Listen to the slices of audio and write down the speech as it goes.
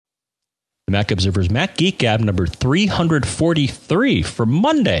The Mac Observer's Mac Geek Gab number 343 for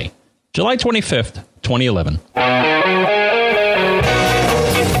Monday, July 25th, 2011.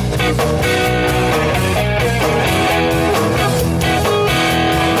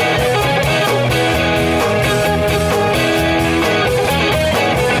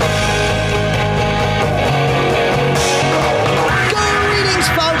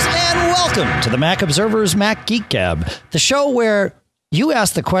 Welcome to the Mac Observer's Mac Geek Gab, the show where you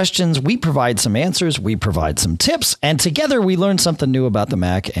ask the questions, we provide some answers, we provide some tips, and together we learn something new about the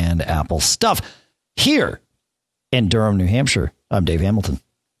Mac and Apple stuff. Here in Durham, New Hampshire, I'm Dave Hamilton.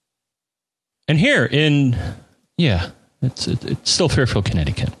 And here in, it's still Fairfield,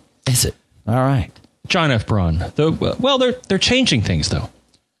 Connecticut. Is it? All right. John F. Braun. Well, they're changing things, though.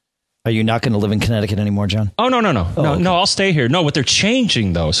 Are you not going to live in Connecticut anymore, John? Oh, no. Okay. No, I'll stay here. No, what they're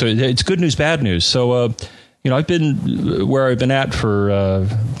changing, though. So it's good news, bad news. So, I've been where I've been at for, I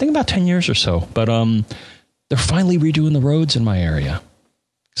think about 10 years or so. But they're finally redoing the roads in my area.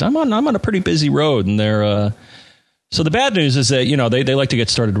 Because I'm on a pretty busy road. And they're, so the bad news is that, they like to get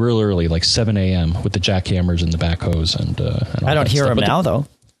started real early, like 7 a.m. with the jackhammers and the backhoes. And I don't hear them now, though.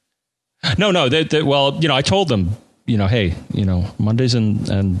 No. Well, I told them, hey, Mondays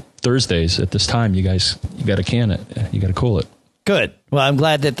and Thursdays at this time, you got to can it. You got to cool it. Good. Well, I'm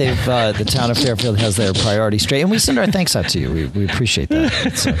glad that they've the town of Fairfield has their priorities straight, and we send our thanks out to you. We appreciate that.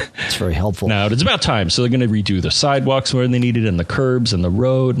 It's very helpful. Now it's about time. So they're going to redo the sidewalks where they need it, and the curbs and the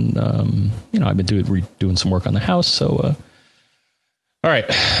road, and I've been doing some work on the house. So, all right.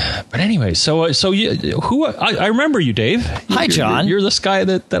 But anyway, so I remember you, Dave. Hi, John. You're this guy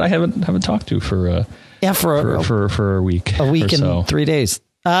that I haven't talked to for a week. A week and 3 days.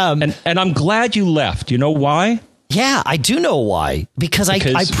 And I'm glad you left. You know why? Yeah, I do know why. Because I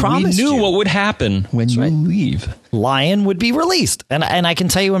promised we knew you what would happen when you leave. Lion would be released. And I can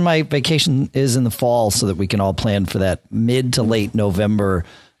tell you when my vacation is in the fall so that we can all plan for that mid to late November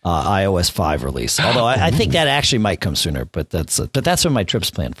iOS 5 release. Although I think that actually might come sooner, but that's when my trip's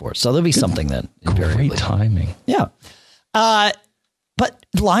planned for. So there'll be something then. Great timing. Yeah. But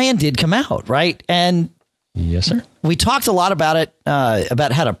Lion did come out, right? And yes, sir. We talked a lot about it,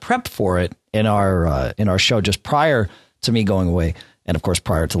 about how to prep for it in our show just prior to me going away, and of course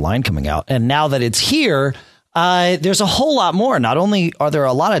prior to Lion coming out. And now that it's here, there's a whole lot more. Not only are there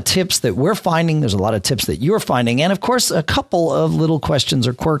a lot of tips that we're finding, there's a lot of tips that you're finding, and of course a couple of little questions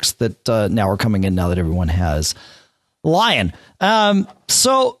or quirks that now are coming in now that everyone has Lion.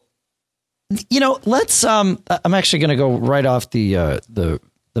 So let's. I'm actually going to go right off the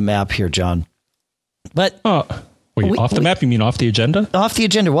map here, John. But off the map? You mean off the agenda? Off the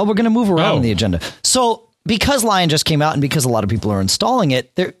agenda. Well, we're going to move around in the agenda. So because Lion just came out and because a lot of people are installing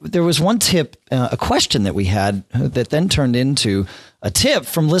it, there was one tip, a question that we had that then turned into a tip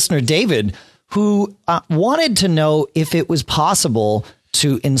from listener David, who wanted to know if it was possible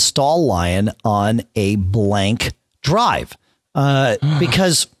to install Lion on a blank drive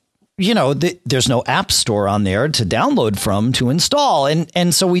because there's no app store on there to download from to install.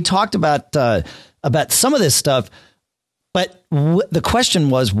 And so we talked about some of this stuff, but the question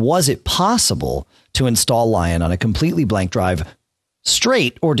was it possible to install Lion on a completely blank drive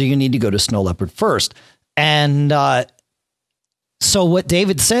straight, or do you need to go to Snow Leopard first? And so what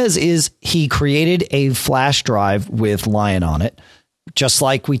David says is he created a flash drive with Lion on it, just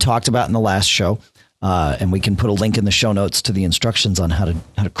like we talked about in the last show. And we can put a link in the show notes to the instructions on how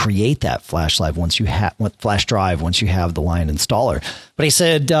to create that flash drive once you have the Lion installer. But he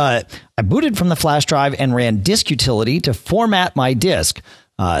said, I booted from the flash drive and ran disk utility to format my disk.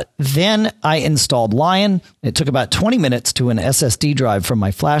 Then I installed Lion. It took about 20 minutes to an SSD drive from my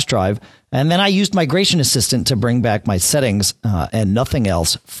flash drive. And then I used Migration Assistant to bring back my settings and nothing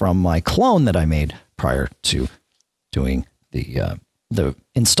else from my clone that I made prior to doing the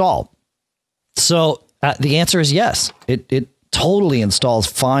install. So the answer is yes. It totally installs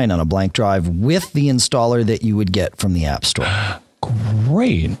fine on a blank drive with the installer that you would get from the App Store.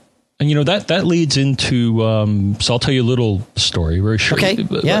 Great. And that leads into so I'll tell you a little story very short. Okay.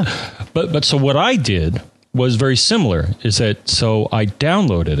 But so what I did was very similar. Is that so I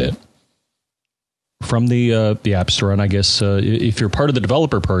downloaded it from the App Store, and I guess if you're part of the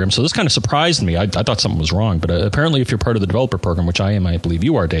developer program, so this kind of surprised me. I thought something was wrong, but apparently if you're part of the developer program, which I am, I believe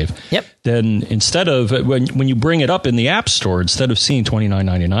you are, Dave. Yep. Then instead of when you bring it up in the App Store, instead of seeing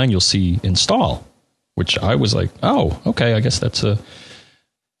 $29.99, you'll see install, which I was like, oh, okay, I guess that's kind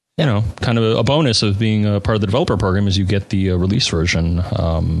of a bonus of being a part of the developer program is you get the release version.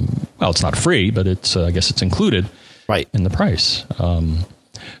 Well, it's not free, but it's I guess it's included in the price.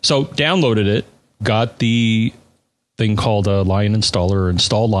 So downloaded it. Got the thing called a Lion installer or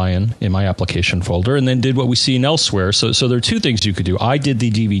install Lion in my application folder, and then did what we've seen elsewhere. So there are two things you could do. I did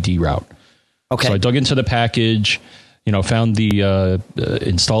the DVD route. Okay. So I dug into the package, found the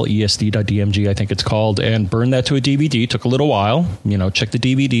install ESD.dmg, I think it's called, and burned that to a DVD. Took a little while. Checked the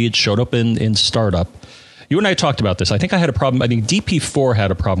DVD. It showed up in startup. You and I talked about this. I think I had a problem. I think DP4 had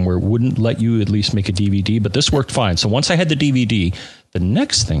a problem where it wouldn't let you at least make a DVD, but this worked fine. So once I had the DVD, the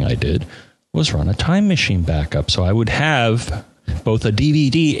next thing I did was run a Time Machine backup. So I would have both a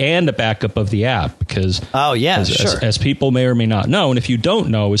DVD and a backup of the app because as people may or may not know, and if you don't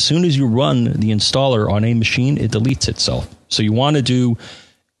know, as soon as you run the installer on a machine, it deletes itself. So you want to do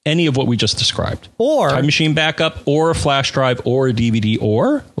any of what we just described, or Time Machine backup, or a flash drive, or a DVD,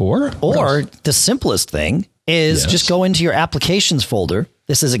 or the simplest thing is just go into your applications folder.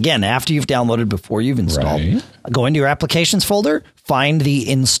 This is, again, after you've downloaded, before you've installed. Right. Go into your applications folder, find the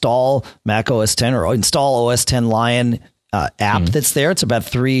install Mac OS X or install OS X Lion app that's there. It's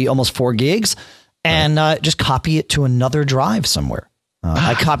about almost 4 gigs, and just copy it to another drive somewhere.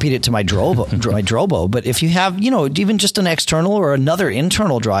 I copied it to my Drobo, but if you have, even just an external or another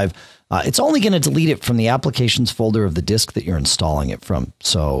internal drive, it's only going to delete it from the applications folder of the disk that you're installing it from.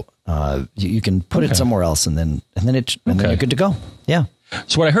 So you can put it somewhere else, and then you're good to go. Yeah.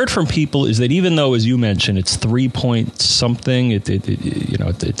 So what I heard from people is that even though, as you mentioned, it's 3 point something,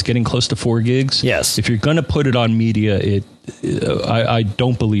 it's getting close to 4 gigs. Yes. If you're going to put it on media, I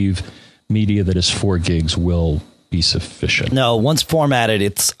don't believe media that is 4 gigs will be sufficient. No, once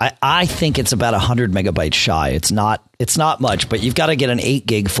formatted, I think it's about 100 megabytes shy. It's not much, but you've got to get an 8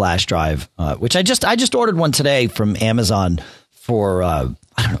 gig flash drive, which I just ordered one today from Amazon for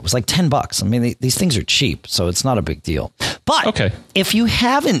I don't know, it was like $10. I mean, these things are cheap, so it's not a big deal. But if you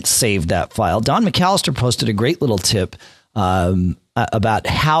haven't saved that file, Don McAllister posted a great little tip about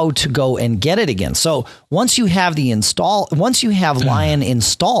how to go and get it again. So once you have Lion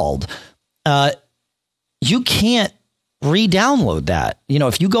installed, you can't re-download that.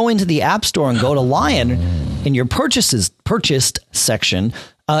 If you go into the App Store and go to Lion in your purchased section,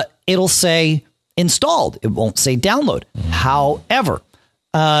 it'll say installed. It won't say download. However,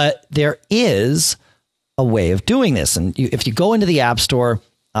 there is a way of doing this. And if you go into the App Store,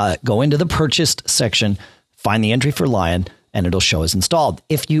 go into the purchased section, find the entry for Lion, and it'll show as installed.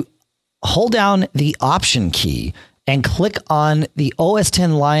 If you hold down the Option key and click on the OS X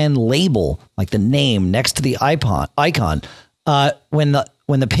Lion label, like the name next to the icon, when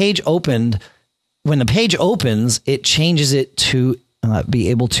the page opens, it changes it to be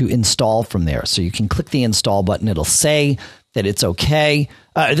able to install from there. So you can click the install button. It'll say that it's okay.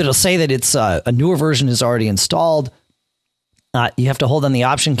 It'll say that it's a newer version is already installed. You have to hold on the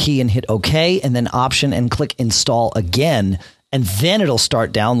Option key and hit OK, and then Option and click install again, and then it'll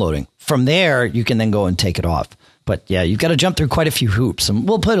start downloading. From there, you can then go and take it off. But yeah, you've got to jump through quite a few hoops, and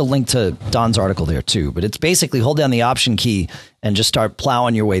we'll put a link to Don's article there too. But it's basically hold down the Option key and just start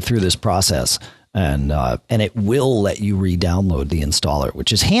plowing your way through this process, and it will let you re-download the installer,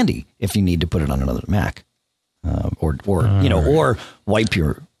 which is handy if you need to put it on another Mac, or wipe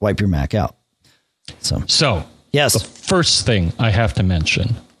your Mac out. So yes, the first thing I have to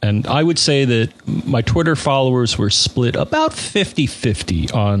mention, and I would say that my Twitter followers were split about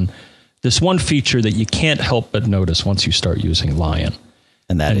 50-50 on this one feature that you can't help but notice once you start using Lion.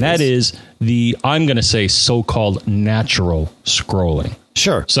 And that is the, I'm going to say, so-called natural scrolling.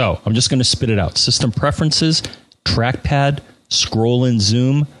 Sure. So I'm just going to spit it out. System preferences, trackpad, scroll and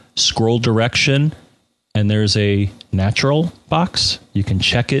zoom, scroll direction, and there's a natural box. You can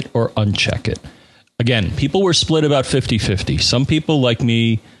check it or uncheck it. Again, people were split about 50-50. Some people like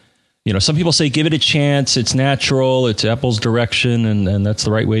me, some people say, give it a chance. It's natural. It's Apple's direction, and that's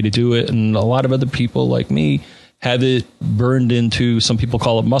the right way to do it. And a lot of other people like me have it burned into, some people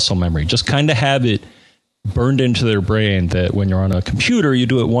call it muscle memory, just kind of have it burned into their brain that when you're on a computer, you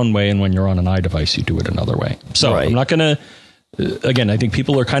do it one way, and when you're on an iDevice, you do it another way. So I'm not going to, again, I think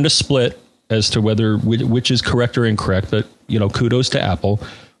people are kind of split as to whether which is correct or incorrect, but, kudos to Apple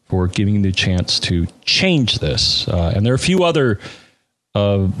for giving the chance to change this. And there are a few other,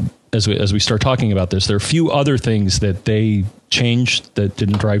 as we start talking about this, there are a few other things that they changed that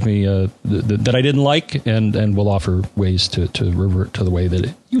didn't drive me, that I didn't like, and will offer ways to revert to the way that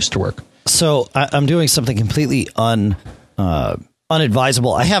it used to work. So I'm doing something completely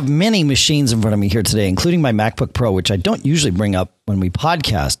unadvisable. I have many machines in front of me here today, including my MacBook Pro, which I don't usually bring up when we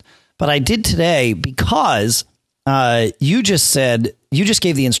podcast, but I did today because you just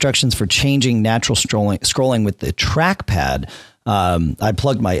gave the instructions for changing natural scrolling with the trackpad.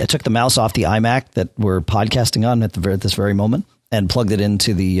 I took the mouse off the iMac that we're podcasting on at this very moment, and plugged it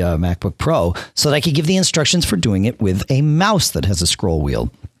into the MacBook Pro so that I could give the instructions for doing it with a mouse that has a scroll wheel.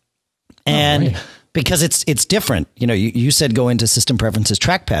 And because it's different, you said go into System Preferences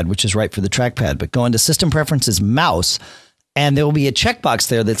Trackpad, which is right for the trackpad, but go into System Preferences Mouse, and there will be a checkbox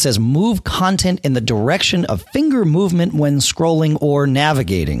there that says move content in the direction of finger movement when scrolling or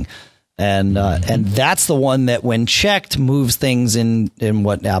navigating. And that's the one that, when checked, moves things in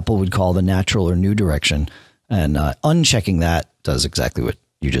what Apple would call the natural or new direction. And unchecking that does exactly what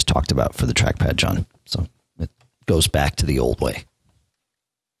you just talked about for the trackpad, John. So it goes back to the old way.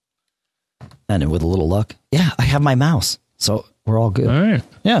 And with a little luck, I have my mouse. So we're all good. All right.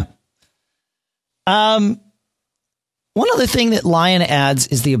 Yeah. One other thing that Lion adds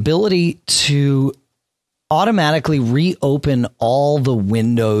is the ability to automatically reopen all the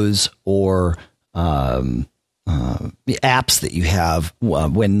windows or the apps that you have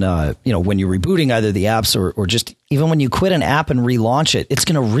when you're rebooting either the apps or just even when you quit an app and relaunch it. It's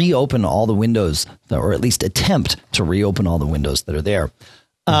going to reopen all the windows, or at least attempt to reopen all the windows that are there.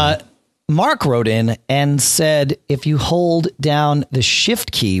 Mark wrote in and said if you hold down the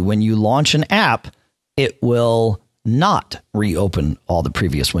Shift key when you launch an app, it will not reopen all the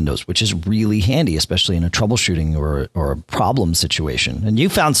previous windows, which is really handy, especially in a troubleshooting or a problem situation. And you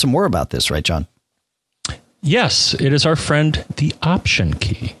found some more about this, right, John? Yes, it is our friend, the Option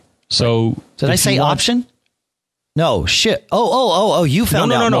key. So did I say option? No, shit. Oh, you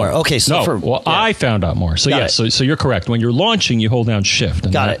found out more. Okay, so I found out more. So yes, so you're correct. When you're launching, you hold down Shift,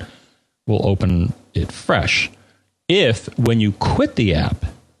 and that will open it fresh. If when you quit the app,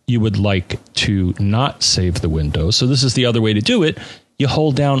 you would like to not save the window. So this is the other way to do it. You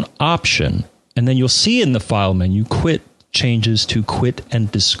hold down Option, and then you'll see in the file menu, quit changes to quit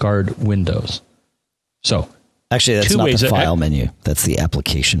and discard windows. So actually, that's not the file menu. That's the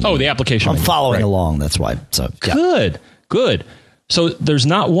application menu. Oh, the application menu. I'm following along. That's why. So Good. So there's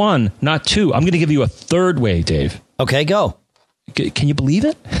not one, not two. I'm going to give you a third way, Dave. Okay, go. Can you believe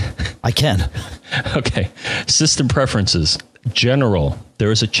it? I can. Okay. System Preferences. General.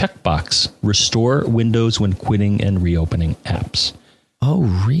 There is a checkbox. Restore Windows when quitting and reopening apps. Oh,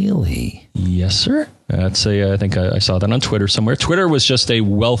 really? Yes, sir. I think I saw that on Twitter somewhere. Twitter was just a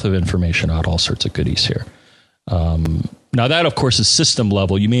wealth of information on all sorts of goodies here. Now that, of course, is system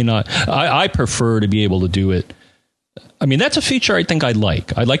level. You may not. I prefer to be able to do it. I mean, that's a feature I think I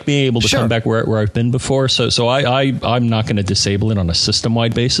like. I like being able to come back where I've been before. So I'm not going to disable it on a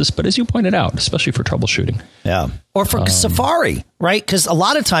system-wide basis. But as you pointed out, especially for troubleshooting. Yeah. Or for Safari, right? Because a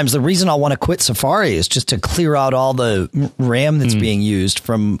lot of times the reason I'll want to quit Safari is just to clear out all the RAM that's being used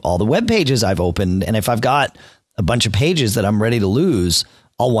from all the web pages I've opened. And if I've got a bunch of pages that I'm ready to lose,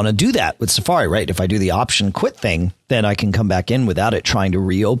 I'll want to do that with Safari, right? If I do the Option quit thing, then I can come back in without it trying to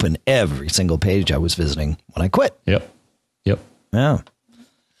reopen every single page I was visiting when I quit. Yep. Yeah.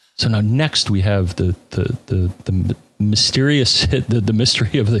 So now next we have the mysterious the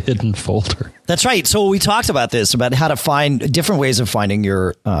mystery of the hidden folder. That's right. So we talked about this, about how to find different ways of finding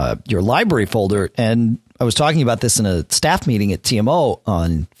your library folder, and I was talking about this in a staff meeting at TMO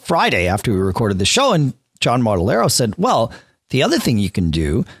on Friday after we recorded the show, and John Martellaro said, well, the other thing you can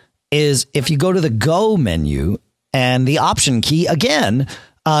do is if you go to the Go menu and the Option key again,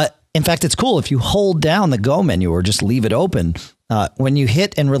 in fact, it's cool if you hold down the Go menu or just leave it open. When you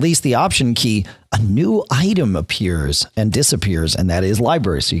hit and release the Option key, a new item appears and disappears, and that is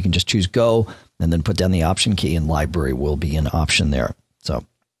Library. So you can just choose Go and then put down the Option key, and Library will be an option there. So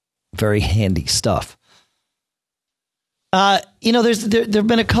very handy stuff. There have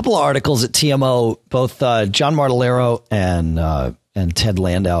been a couple of articles at TMO. Both John Martellaro and Ted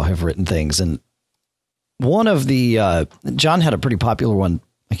Landau have written things, and one of the John had a pretty popular one.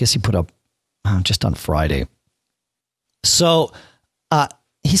 I guess he put up just on Friday. So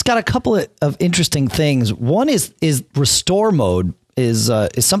he's got a couple of interesting things. One is restore mode is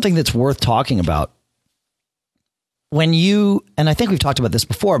something that's worth talking about. When you, and I think we've talked about this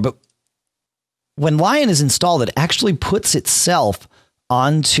before, but when Lion is installed, it actually puts itself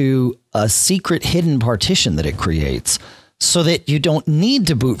onto a secret hidden partition that it creates, so that you don't need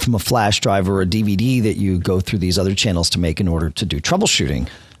to boot from a flash drive or a DVD that you go through these other channels to make in order to do troubleshooting.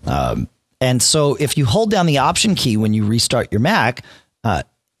 And so if you hold down the Option key when you restart your Mac,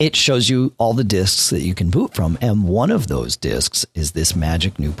 it shows you all the disks that you can boot from. And one of those disks is this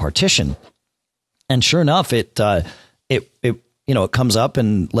magic new partition. And sure enough, it comes up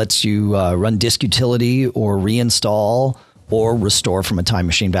and lets you run disk utility or reinstall or restore from a Time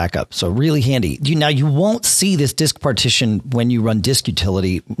Machine backup. So really handy. Now you won't see this disk partition when you run disk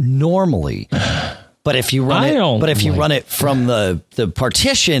utility normally. But if you run run it from the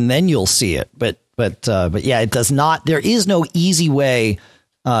partition, then you'll see it. But But yeah, it does not. There is no easy way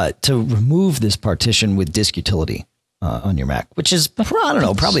to remove this partition with disk utility on your Mac, which is, I don't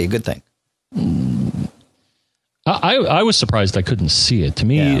know, probably a good thing. I was surprised I couldn't see it. To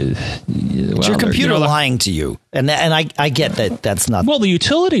me, well, your computer lying to you, and I get that that's not. Well, the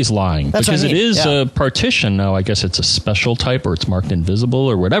utility's lying because it is a partition now. I guess it's a special type, or it's marked invisible,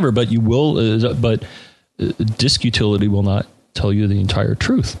 or whatever. But you will, disk utility will not tell you the entire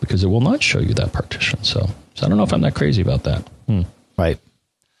truth because it will not show you that partition. So I don't know if I'm that crazy about that. Right.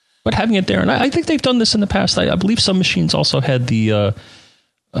 But having it there, and I think they've done this in the past. I believe some machines also had the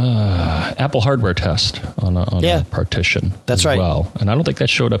Apple hardware test on a partition. That's right. Well, and I don't think that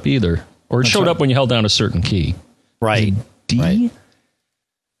showed up either, or it showed up when you held down a certain key. Right. D.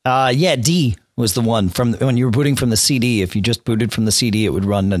 Right. D was the one from when you were booting from the CD. If you just booted from the CD, it would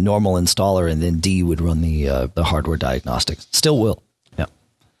run a normal installer, and then D would run the hardware diagnostics. Still will. Yeah.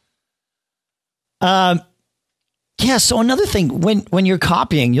 Yeah. So another thing, when you're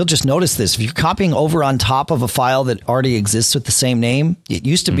copying, you'll just notice this. If you're copying over on top of a file that already exists with the same name, it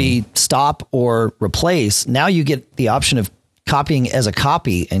used to be stop or replace. Now you get the option of copying as a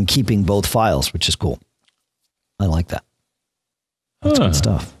copy and keeping both files, which is cool. I like that. That's good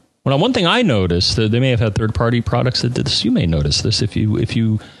stuff. Well, one thing I noticed, they may have had third-party products that did this. You may notice this. If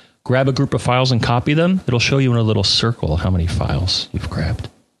you grab a group of files and copy them, it'll show you in a little circle how many files you've grabbed.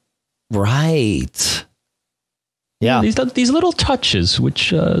 Right. Yeah. These little touches,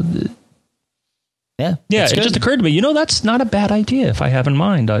 which... it just occurred to me, that's not a bad idea if I have in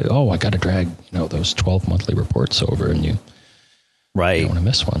mind. I got to drag, those 12 monthly reports over, and you don't want to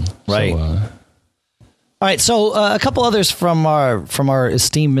miss one. Right. All right, so a couple others from our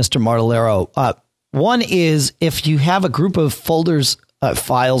esteemed Mr. Martellero. One is if you have a group of folders,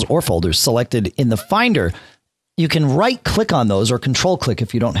 files or folders selected in the Finder, you can right-click on those or control-click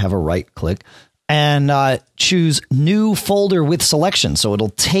if you don't have a right-click and choose New Folder with Selection. So it'll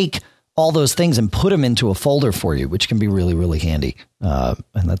take all those things and put them into a folder for you, which can be really, really handy.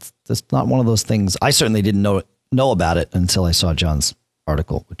 And that's not one of those things. I certainly didn't know about it until I saw John's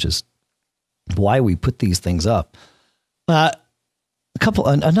article, which is why we put these things up.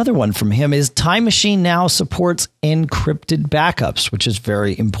 Another one from him is Time Machine now supports encrypted backups, which is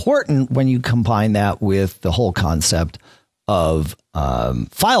very important when you combine that with the whole concept of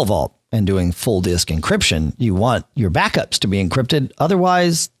File Vault and doing full disk encryption. You want your backups to be encrypted.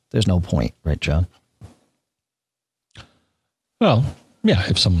 Otherwise, there's no point, right, John? Well, yeah,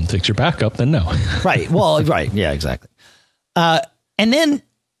 if someone takes your backup, then no. Right. Well, right. Yeah, exactly. And then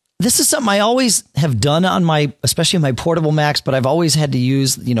this is something I always have done on especially my portable Macs, but I've always had to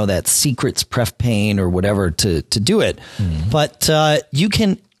use, that secrets pref pane or whatever to do it. But you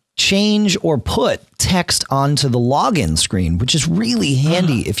can change or put text onto the login screen, which is really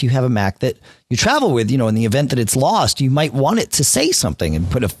handy if you have a Mac that you travel with, in the event that it's lost, you might want it to say something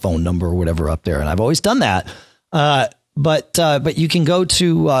and put a phone number or whatever up there. And I've always done that. But you can go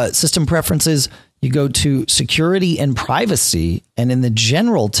to System Preferences. You go to Security and Privacy, and in the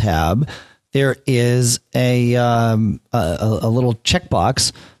General tab, there is a little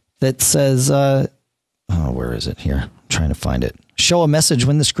checkbox that says, where is it here? I'm trying to find it. Show a message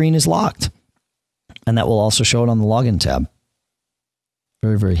when the screen is locked. And that will also show it on the Login tab.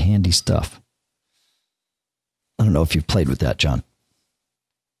 Very, very handy stuff. I don't know if you've played with that, John.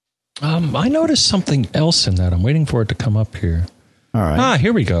 I noticed something else in that. I'm waiting for it to come up here. All right.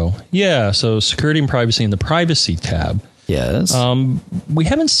 Here we go. Yeah, so Security and Privacy in the Privacy tab. Yes. We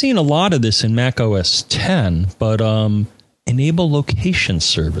haven't seen a lot of this in Mac OS X, but enable location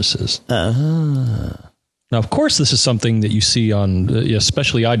services. Now, of course, this is something that you see on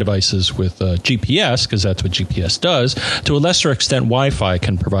especially iDevices with GPS, because that's what GPS does. To a lesser extent, Wi-Fi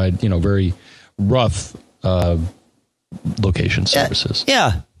can provide, very rough location services.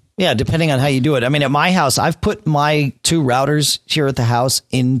 Yeah, depending on how you do it. I mean, at my house, I've put my two routers here at the house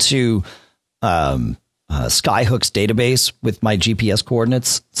into Skyhook's database with my GPS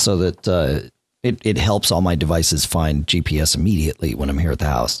coordinates so that it helps all my devices find GPS immediately when I'm here at the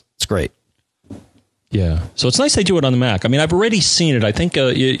house. It's great. Yeah. So it's nice they do it on the Mac. I mean, I've already seen it. I think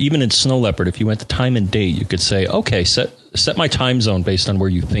even in Snow Leopard, if you went to time and date, you could say, okay, set my time zone based on where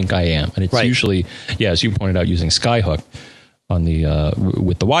you think I am. And it's usually, as you pointed out, using Skyhook on the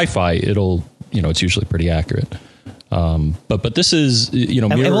with the Wi-Fi, it'll, it's usually pretty accurate. But this is,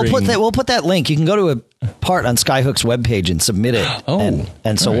 mirroring. And we'll put that link. You can go to a part on Skyhook's webpage and submit it.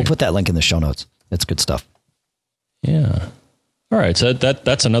 And so we'll put that link in the show notes. It's good stuff. Yeah. All right, so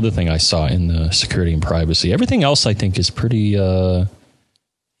that's another thing I saw in the Security and Privacy. Everything else I think is pretty, the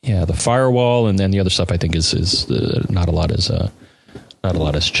firewall, and then the other stuff I think is not a lot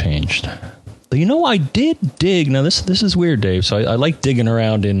has changed. I did dig. Now, this is weird, Dave. So I like digging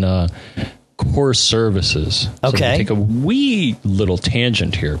around in core services. Okay. So take a wee little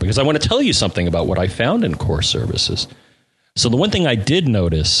tangent here because I want to tell you something about what I found in core services. So the one thing I did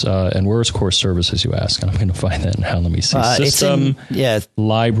notice, and where's core services, you ask? And I'm going to find that now. Let me see. System,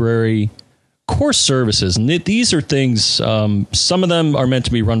 library, core services. And these are things, some of them are meant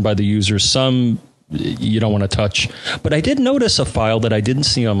to be run by the users. Some you don't want to touch. But I did notice a file that I didn't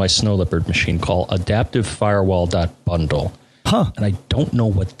see on my Snow Leopard machine called adaptivefirewall.bundle. Huh. And I don't know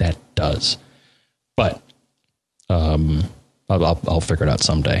what that does. But I'll figure it out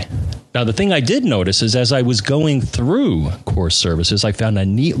someday. Now, the thing I did notice is as I was going through core services, I found a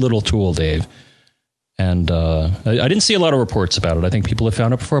neat little tool, Dave. And I didn't see a lot of reports about it. I think people have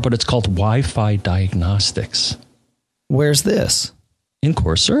found it before, but it's called Wi-Fi Diagnostics. Where's this? In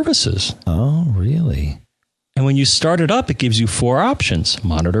core services. Oh, really? And when you start it up, it gives you 4 options.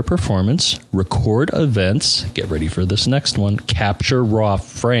 Monitor performance, record events, get ready for this next one, capture raw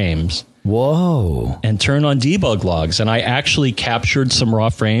frames. Whoa. And turn on debug logs. And I actually captured some raw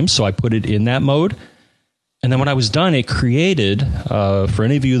frames, so I put it in that mode. And then when I was done, it created, for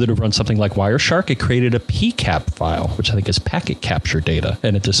any of you that have run something like Wireshark, it created a PCAP file, which I think is packet capture data,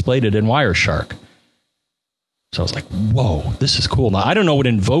 and it displayed it in Wireshark. So I was like, whoa, this is cool. Now, I don't know what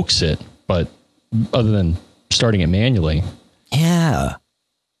invokes it, but other than starting it manually. Yeah.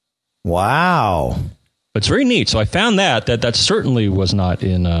 Wow. But it's very neat. So I found that certainly was not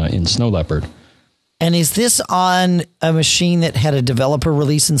in Snow Leopard. And is this on a machine that had a developer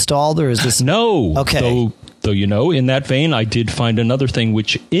release installed, or is this? No. Okay. Though, in that vein, I did find another thing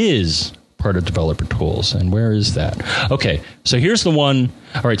which is part of developer tools. And where is that? Okay. So here's the one.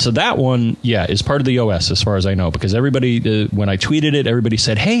 All right. So that one, is part of the OS as far as I know, because everybody, when I tweeted it, everybody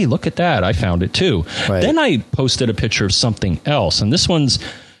said, hey, look at that. I found it too. Right. Then I posted a picture of something else. And this one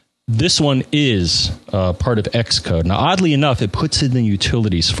is part of Xcode. Now, oddly enough, it puts it in the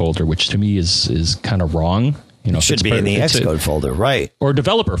utilities folder, which to me is kind of wrong. It should be in the Xcode folder, right? Or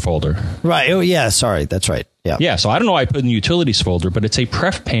developer folder. Right. Oh, yeah. Sorry. That's right. Yeah. Yeah. So I don't know why I put in the utilities folder, but it's a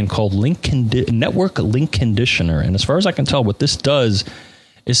pref pane called Network Link Conditioner. And as far as I can tell, what this does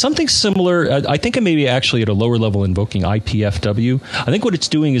is something similar. I think it may be actually at a lower level invoking IPFW. I think what it's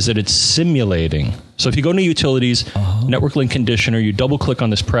doing is that it's simulating. So if you go into utilities, Network Link Conditioner, you double click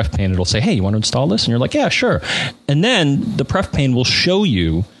on this pref pane, it'll say, hey, you want to install this? And you're like, yeah, sure. And then the pref pane will show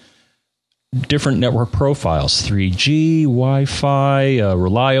you different network profiles, 3G, Wi-Fi,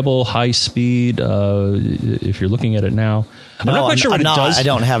 reliable, high speed. If you're looking at it now, I'm not quite sure what it does. I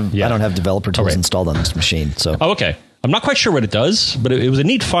don't have developer tools installed on this machine. So okay. I'm not quite sure what it does, but it was a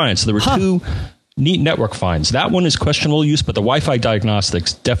neat find. So there were 2 neat network finds. That one is questionable use, but the Wi-Fi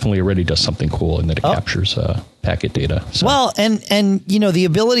Diagnostics definitely already does something cool in that it captures packet data. So. Well, and the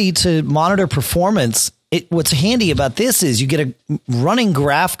ability to monitor performance. What's handy about this is you get a running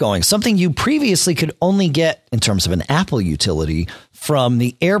graph going, something you previously could only get in terms of an Apple utility from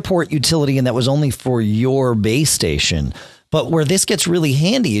the airport utility, and that was only for your base station. But where this gets really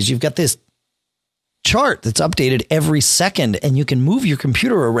handy is you've got this chart that's updated every second, and you can move your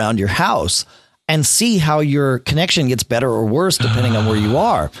computer around your house and see how your connection gets better or worse depending on where you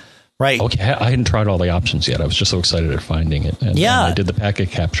are. Right. Okay. I hadn't tried all the options yet. I was just so excited at finding it. And I did the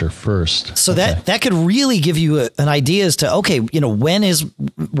packet capture first. So that could really give you an idea as to,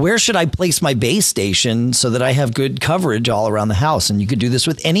 where should I place my base station so that I have good coverage all around the house? And you could do this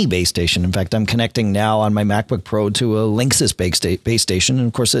with any base station. In fact, I'm connecting now on my MacBook Pro to a Linksys base station. And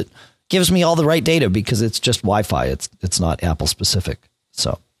of course, it gives me all the right data because it's just Wi-Fi. It's not Apple specific.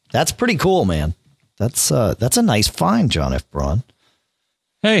 So that's pretty cool, man. That's a nice find, John F. Braun.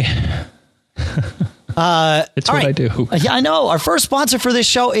 Hey, it's what I do. Yeah, I know. Our first sponsor for this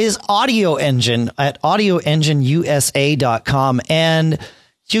show is Audio Engine at audioengineusa.com. And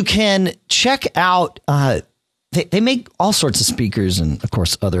you can check out, they make all sorts of speakers and, of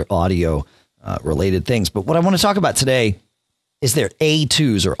course, other audio related things. But what I want to talk about today is their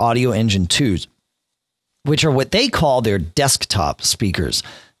A2s or Audio Engine 2s, which are what they call their desktop speakers.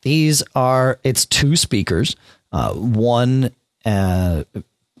 It's 2 speakers, one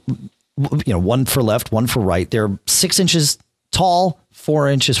for left, one for right. They're 6 inches tall, 4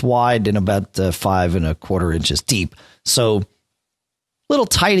 inches wide, and about 5 1/4 inches deep. So little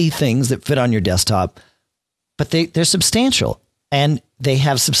tidy things that fit on your desktop, but they're substantial and they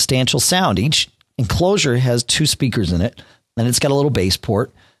have substantial sound. Each enclosure has 2 speakers in it, and it's got a little bass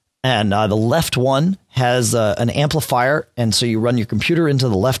port. And the left one has an amplifier. And so you run your computer into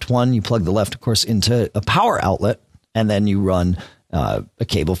the left one. You plug the left, of course, into a power outlet, and then you run a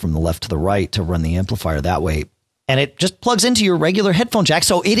cable from the left to the right to run the amplifier that way. and it just plugs into your regular headphone jack.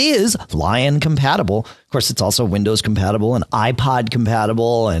 So it is Lion compatible. Of course, it's also Windows compatible and iPod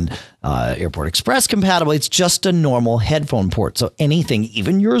compatible and Airport Express compatible. It's just a normal headphone port. So anything,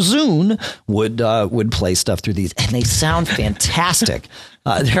 even your Zune, would play stuff through these, and they sound fantastic.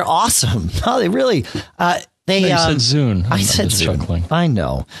 They're awesome. No, they really. You said Zune. I said Zune. Chuckling. I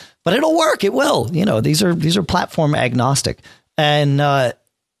know, but it'll work. It will. These are platform agnostic, and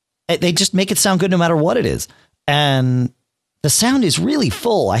they just make it sound good no matter what it is. And the sound is really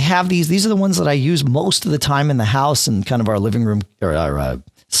full. I have these. These are the ones that I use most of the time in the house and kind of our living room or our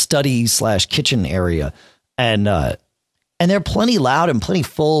study / kitchen area, and they're plenty loud and plenty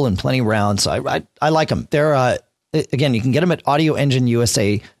full and plenty round. So I like them. They're again, you can get them at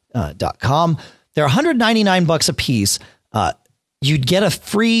audioengineusa.com. They're $199 a piece. You'd get a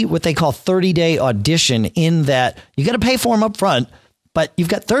free, what they call 30-day audition, in that you got to pay for them up front, but you've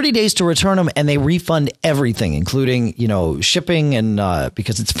got 30 days to return them, and they refund everything, including, shipping and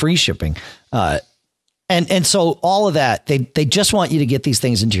because it's free shipping. And so all of that, they just want you to get these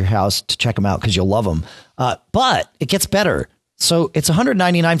things into your house to check them out because you'll love them. But it gets better. So it's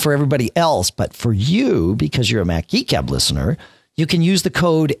 $199 for everybody else, but for you, because you're a Mac Geek Gab listener, you can use the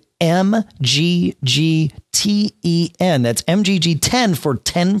code MGGTEN. That's MGG10 for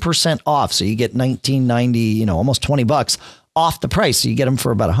 10% off. So you get $19.90, almost $20 off the price. So you get them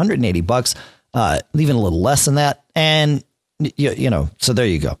for about $180, leaving a little less than that. And so there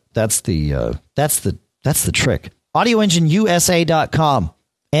you go. That's the trick. AudioEngineUSA.com.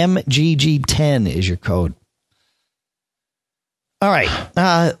 MGG10 is your code. All right.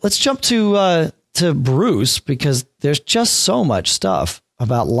 Let's jump to Bruce, because there's just so much stuff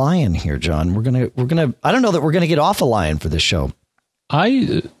about Lion here, John. We're gonna. I don't know that we're gonna get off of Lion for this show. What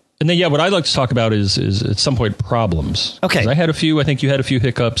I'd like to talk about is at some point problems. Okay. I had a few. I think you had a few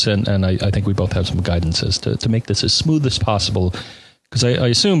hiccups, and I think we both have some guidance as to make this as smooth as possible. Because I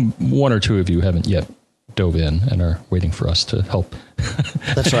assume one or two of you haven't yet dove in and are waiting for us to help.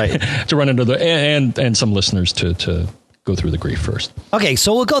 That's right. To run into and some listeners to go through the grief first. Okay,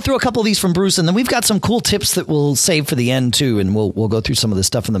 so we'll go through a couple of these from Bruce, and then we've got some cool tips that we'll save for the end too, and we'll go through some of the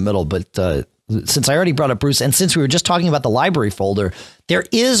stuff in the middle. But since I already brought up Bruce, and since we were just talking about the library folder, there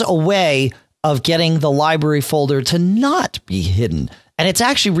is a way of getting the library folder to not be hidden, and it's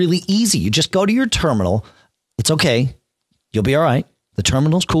actually really easy. You just go to your terminal. It's okay. You'll be all right. The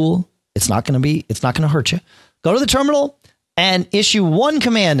terminal's cool. It's not going to hurt you. Go to the terminal and issue one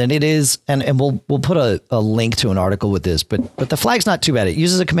command, and it is, and we'll put a link to an article with this, but the flag's not too bad. It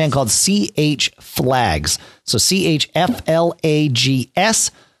uses a command called chflags. So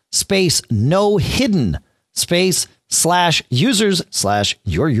CHFLAGS space no hidden space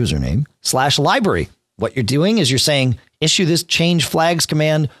 /users/your username /library. What you're doing is you're saying issue this change flags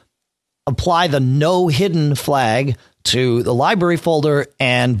command, apply the no hidden flag to the library folder,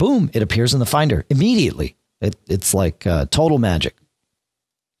 and boom, it appears in the Finder immediately. It's like total magic.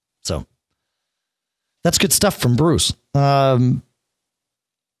 So that's good stuff from Bruce. We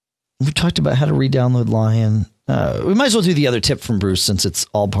talked about how to re-download Lion. We might as well do the other tip from Bruce, since it's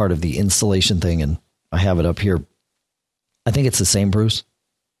all part of the installation thing, and I have it up here. I think it's the same Bruce.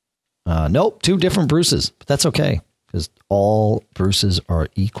 Nope, two different Bruces, but that's okay, because all Bruces are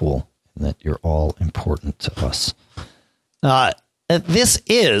equal, and that you're all important to us.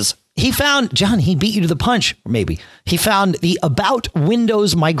 He found, John, he beat you to the punch, or maybe. He found the About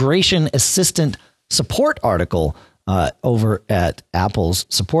Windows Migration Assistant support article over at Apple's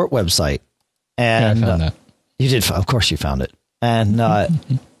support website. And I found that. You did, of course you found it. And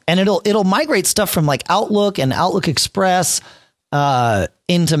and it'll migrate stuff from like Outlook and Outlook Express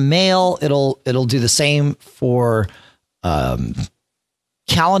into Mail. It'll do the same for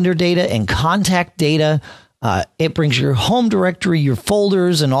calendar data and contact data. It brings your home directory, your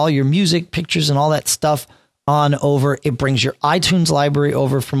folders, and all your music, pictures, and all that stuff on over. It brings your iTunes library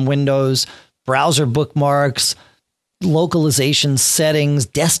over from Windows, browser bookmarks, localization settings,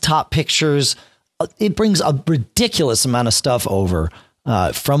 desktop pictures. It brings a ridiculous amount of stuff over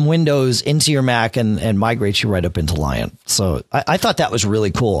from Windows into your Mac and migrates you right up into Lion. So I thought that was really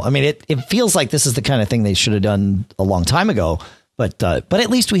cool. I mean, it feels like this is the kind of thing they should have done a long time ago, but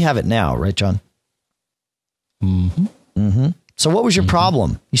at least we have it now, right, John? Mm-hmm. Mm-hmm. So what was your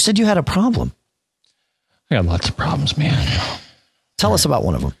problem? You said you had a problem. I got lots of problems, man. Tell us about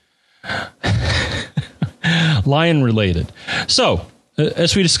one of them. Lion related. So,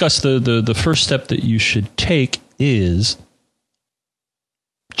 as we discussed, the first step that you should take is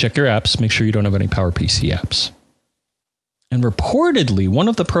check your apps, make sure you don't have any PowerPC apps. And reportedly, one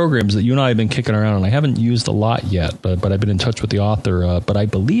of the programs that you and I have been kicking around, and I haven't used a lot yet, but I've been in touch with the author, but I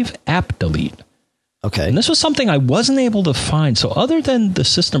believe App Delete Okay. And this was something I wasn't able to find. So other than the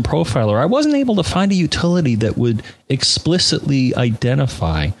System Profiler, I wasn't able to find a utility that would explicitly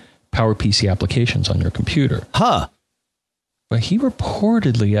identify PowerPC applications on your computer. Huh. But he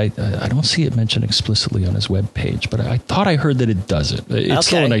reportedly, I don't see it mentioned explicitly on his webpage, but I thought I heard that it does it. It's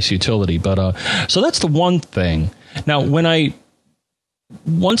still a nice utility. But so that's the one thing. Now,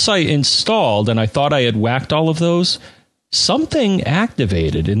 once I installed and I thought I had whacked all of those, something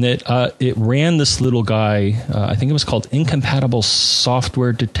activated in that it ran this little guy. I think it was called Incompatible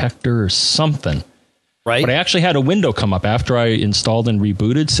Software Detector or something. Right. But I actually had a window come up after I installed and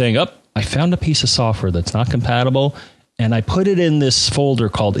rebooted saying, I found a piece of software that's not compatible. And I put it in this folder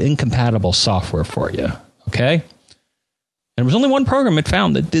called Incompatible Software for you. Okay. And there was only one program it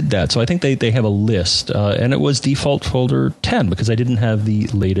found that did that. So I think they have a list. And it was default folder 10 because I didn't have the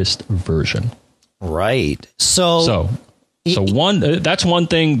latest version. Right. So that's one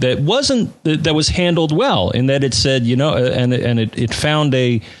thing that that was handled well in that it said, and it found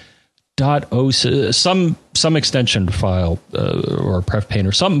a some extension file or pref paint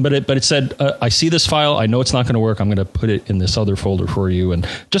or something, but it said, I see this file. I know it's not going to work. I'm going to put it in this other folder for you. And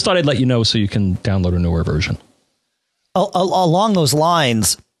just thought I'd let you know so you can download a newer version. Along those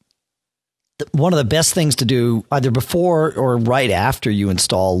lines, one of the best things to do either before or right after you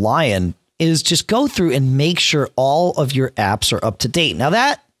install Lion is just go through and make sure all of your apps are up to date. Now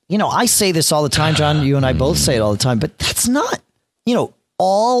that, I say this all the time, John, you and I both say it all the time, but that's not,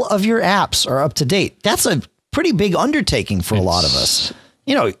 all of your apps are up to date. That's a pretty big undertaking for a lot of us.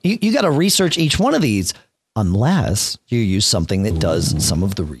 You got to research each one of these unless you use something that does some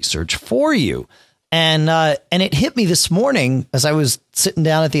of the research for you. And it hit me this morning as I was sitting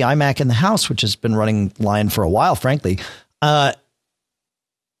down at the iMac in the house, which has been running Lion for a while, frankly. I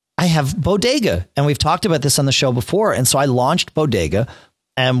have Bodega, and we've talked about this on the show before. And so I launched Bodega,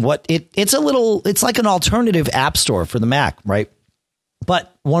 and it's like an alternative app store for the Mac, right?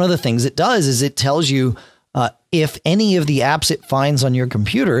 But one of the things it does is it tells you if any of the apps it finds on your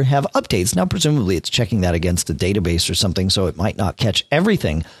computer have updates. Now, presumably it's checking that against a database or something, so it might not catch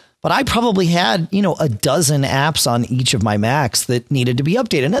everything. But I probably had, a dozen apps on each of my Macs that needed to be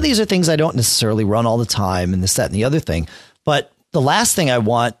updated. Now, these are things I don't necessarily run all the time and this, that, and the other thing. But the last thing I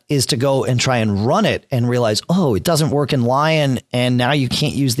want is to go and try and run it and realize, it doesn't work in Lion. And now you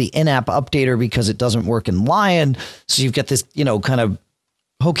can't use the in-app updater because it doesn't work in Lion. So you've got this, kind of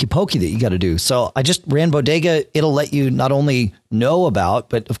hokey pokey that you got to do. So I just ran Bodega. It'll let you not only know about,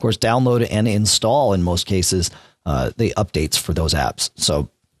 but of course, download and install in most cases, the updates for those apps.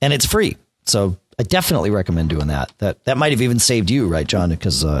 And it's free. So I definitely recommend doing that. That might have even saved you, right, John?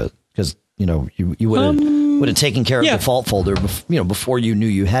 Because you would have taken care of the default folder, before you knew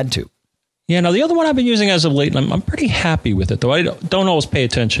you had to. Yeah. Now the other one I've been using as of late, and I'm pretty happy with it, though I don't always pay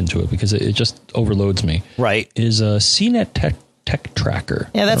attention to it because it just overloads me. Right. Is CNET Tech Tracker.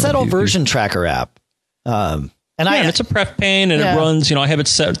 Yeah, that's that old version tracker app. And it's a pref pane and it runs, I have it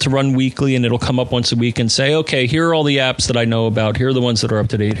set to run weekly and it'll come up once a week and say, okay, here are all the apps that I know about. Here are the ones that are up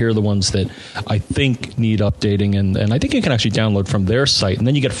to date. Here are the ones that I think need updating. And I think you can actually download from their site and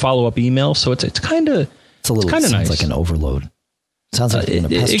then you get follow-up email. So it's kind of nice. Like an overload. Sounds like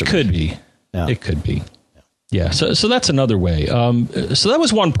it could be. Yeah. It could be. Yeah, so that's another way. So that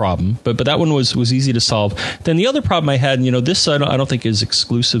was one problem, but that one was easy to solve. Then the other problem I had, this I don't think is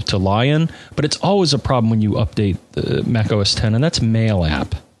exclusive to Lion, but it's always a problem when you update the Mac OS X, and that's Mail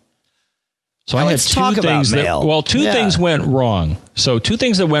app. So I had two things things went wrong. So two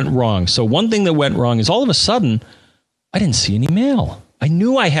things that went wrong. So one thing that went wrong is all of a sudden, I didn't see any mail. I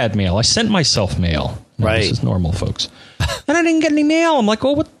knew I had mail. I sent myself mail. Right. This is normal, folks. And I didn't get any mail. I'm like,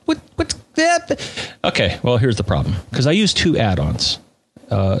 what's that? Okay, well, here's the problem. Because I used two add-ons.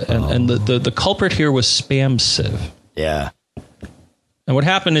 And the culprit here was SpamSieve. Yeah. And what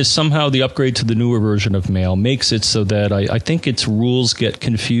happened is somehow the upgrade to the newer version of Mail makes it so that I think its rules get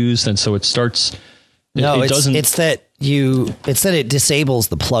confused. And so it starts... It's that it disables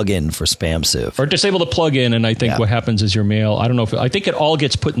the plugin for SpamSieve. Or disable the plugin, and I think what happens is your mail, I think it all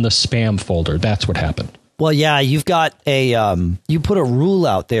gets put in the spam folder. That's what happened. Well, yeah, you've got you put a rule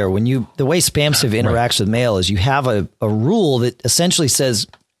out there the way SpamSieve interacts with mail is you have a rule that essentially says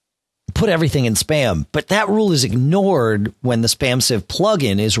put everything in spam, but that rule is ignored when the SpamSieve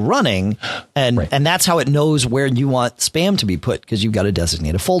plugin is running, and that's how it knows where you want spam to be put because you've got to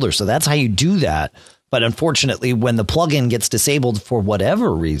designate a folder. So that's how you do that. But unfortunately, when the plugin gets disabled for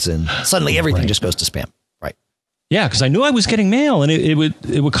whatever reason, suddenly everything just goes to spam. Right. Yeah, because I knew I was getting mail, and it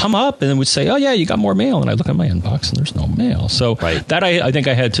would come up, and it would say, "Oh yeah, you got more mail." And I look at my inbox, and there's no mail. So that I think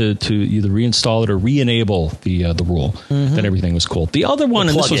I had to either reinstall it or re-enable the rule that everything was cool. The other one,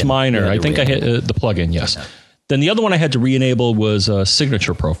 and this was minor, I think I had the plugin. Yes. Yeah. Then the other one I had to re-enable was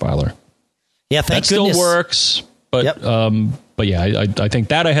Signature Profiler. Yeah, thank goodness. That still works, but yeah, I think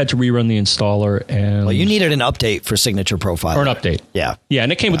that I had to rerun the installer. And well, you needed an update for Signature Profiler. Or an update. Yeah. Yeah,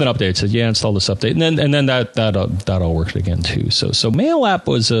 and it came with an update. It said, install this update. And then that all worked again, too. So Mail App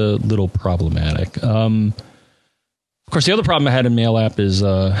was a little problematic. Of course, the other problem I had in Mail App is,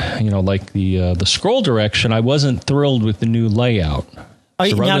 like the scroll direction, I wasn't thrilled with the new layout.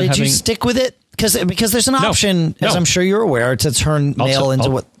 Now, did you stick with it? Because there's an option, as I'm sure you're aware, to turn Mail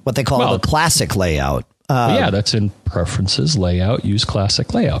into what they call the classic layout. That's in preferences, layout, use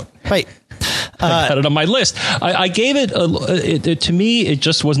classic layout. Right. I had it on my list. I gave it, to me, it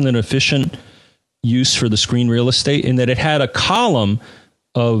just wasn't an efficient use for the screen real estate in that it had a column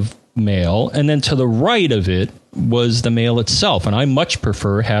of mail, and then to the right of it was the mail itself. And I much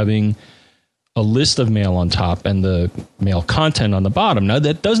prefer having a list of mail on top and the mail content on the bottom. Now,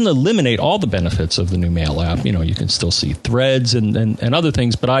 that doesn't eliminate all the benefits of the new Mail App. You can still see threads and other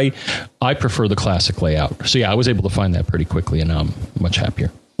things, but I prefer the classic layout. So, I was able to find that pretty quickly, and now I'm much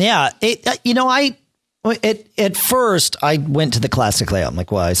happier. Yeah. At first, I went to the classic layout. I'm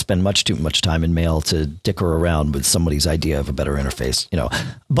like, well, I spend much too much time in Mail to dicker around with somebody's idea of a better interface,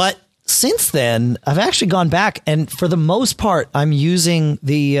 But since then, I've actually gone back, and for the most part, I'm using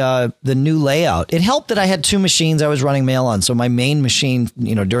the new layout. It helped that I had two machines I was running Mail on. So my main machine,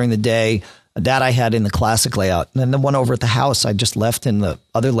 during the day, that I had in the classic layout, and then the one over at the house I just left in the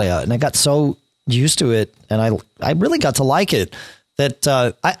other layout. And I got so used to it, and I really got to like it. That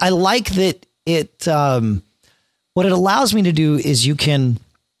I like that it. What it allows me to do is you can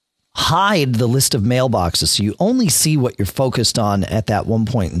hide the list of mailboxes, so you only see what you're focused on at that one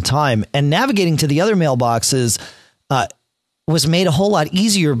point in time. And navigating to the other mailboxes was made a whole lot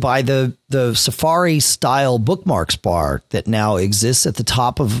easier by the Safari style bookmarks bar that now exists at the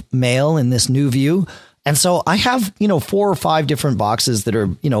top of Mail in this new view. And so I have, 4 or 5 different boxes that are,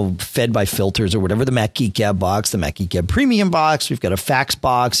 fed by filters or whatever. The Mac Geek Gab box, the Mac Geek Gab Premium box. We've got a fax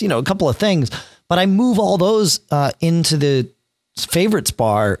box, a couple of things. But I move all those into the favorites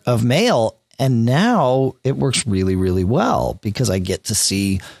bar of Mail, and now it works really, really well because I get to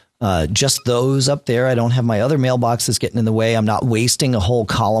see just those up there. I don't have my other mailboxes getting in the way. I'm not wasting a whole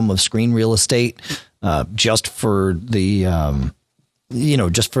column of screen real estate just for the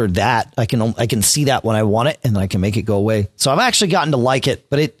just for that. I can see that when I want it, and I can make it go away. So I've actually gotten to like it,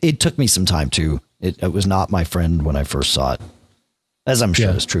 but it took me some time too. It was not my friend when I first saw it, as I'm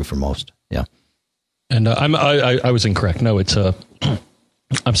sure is true for most. Yeah. And I was incorrect. No, it's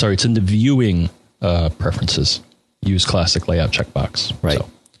I'm sorry. It's in the viewing preferences. Use classic layout checkbox. Right. So.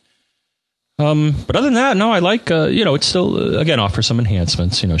 But other than that, no, I like, it still, again, offers some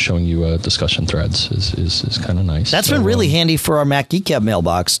enhancements, showing you discussion threads is kind of nice. That's been really handy for our Mac Geek Gab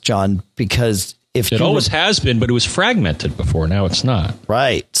mailbox, John, because if it always has been, but it was fragmented before. Now it's not.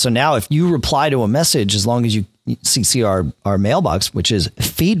 Right. So now if you reply to a message, as long as you CC our mailbox, which is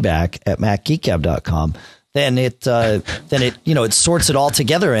feedback@macgeekgab.com, then it sorts it all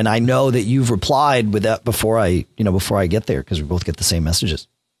together, and I know that you've replied with that before I get there, because we both get the same messages.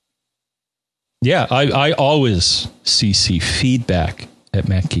 Yeah, I always CC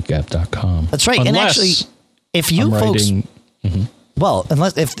feedback@macgeekgab.com. That's right. And actually, if you folks, well,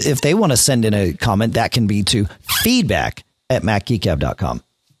 unless if they want to send in a comment, that can be to feedback@macgeekgab.com.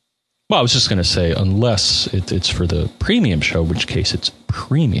 Well, I was just going to say, unless it's for the premium show, in which case it's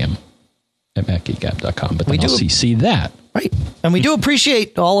premium@macgeekgab.com. But then I'll CC that. Right. And we do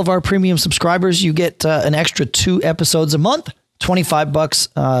appreciate all of our premium subscribers. You get an extra 2 episodes a month, $25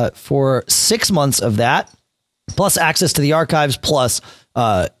 for 6 months of that, plus access to the archives, plus,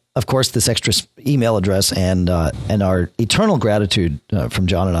 of course, this extra email address and our eternal gratitude from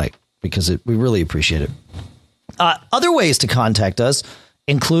John and I, because we really appreciate it. Other ways to contact us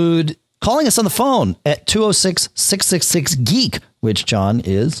include calling us on the phone at 206-666-GEEK, which, John,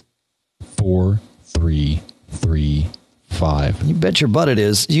 is 4335. You bet your butt it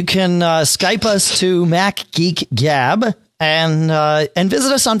is. You can Skype us to Mac Geek Gab and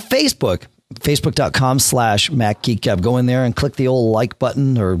visit us on Facebook, facebook.com/Mac Geek Gab. Go in there and click the old like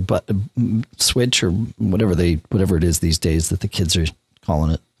button or switch or whatever it is these days that the kids are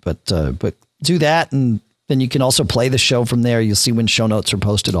calling it. But do that, and then you can also play the show from there. You'll see when show notes are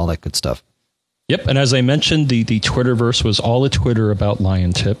posted, all that good stuff. Yep. And as I mentioned, the Twitterverse was all a Twitter about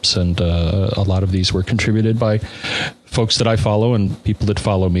Lion Tips. And a lot of these were contributed by folks that I follow and people that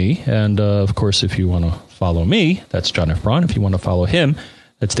follow me. And of course, if you want to follow me, that's John F. Braun. If you want to follow him,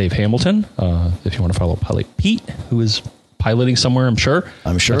 that's Dave Hamilton. If you want to follow Pilot Pete, who is piloting somewhere, I'm sure.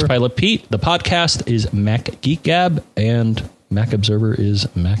 That's Pilot Pete. The podcast is Mac Geek Gab, and Mac Observer is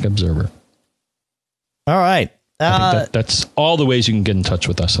Mac Observer. All right. I think that's all the ways you can get in touch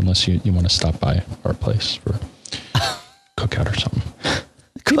with us, unless you want to stop by our place for cookout or something.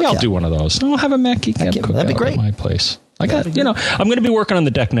 Maybe I'll do one of those. I'll have a Mac Geek Gab cookout. That'd be great. At my place. I'm going to be working on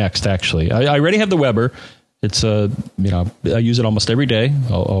the deck next, actually. I already have the Weber. It's, I use it almost every day.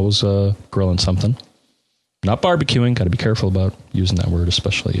 Always grilling something. Not barbecuing. Got to be careful about using that word,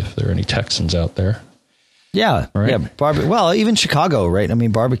 especially if there are any Texans out there. Yeah. Right? Yeah. Well, even Chicago, right? I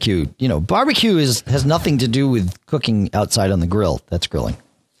mean, barbecue, barbecue has nothing to do with cooking outside on the grill. That's grilling.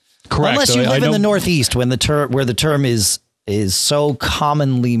 Correct. Unless you live in the Northeast where the term is so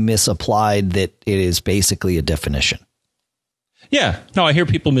commonly misapplied that it is basically a definition. Yeah. No, I hear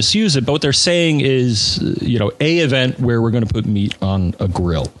people misuse it, but what they're saying is, a event where we're going to put meat on a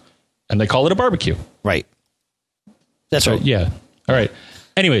grill, and they call it a barbecue. Right. That's right. Yeah. All right.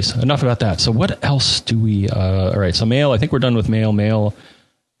 Anyways, enough about that. So what else do we, all right. So mail, I think we're done with mail. Mail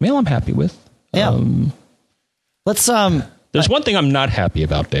I'm happy with. Yeah. Let's, there's one thing I'm not happy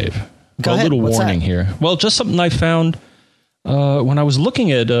about, Dave. Go ahead. A little What's warning that? here. Well, just something I found, when I was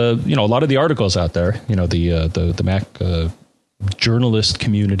looking at, a lot of the articles out there, the Mac, journalist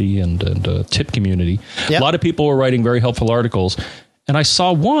community and tip community. Yep. A lot of people were writing very helpful articles. And I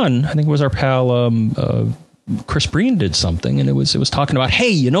saw one, I think it was our pal, Chris Breen did something, and it was talking about,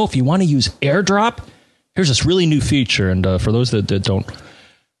 hey, if you want to use AirDrop, here's this really new feature. And for those that don't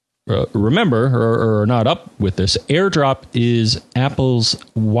remember or are not up with this, AirDrop is Apple's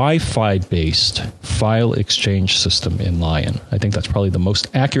Wi-Fi based file exchange system in Lion. I think that's probably the most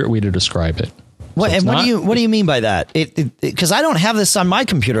accurate way to describe it. What do you mean by that? Because I don't have this on my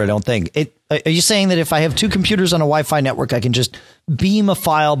computer. I don't think. Are you saying that if I have two computers on a Wi-Fi network, I can just beam a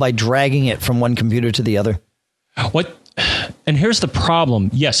file by dragging it from one computer to the other? What? And here's the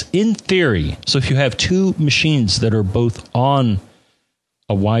problem. Yes, in theory. So if you have two machines that are both on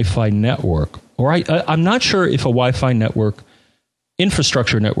a Wi-Fi network, or I'm not sure if a Wi-Fi network,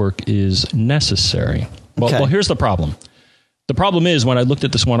 infrastructure network is necessary. Well, here's the problem. The problem is, when I looked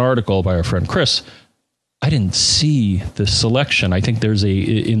at this one article by our friend Chris, I didn't see the selection. I think there's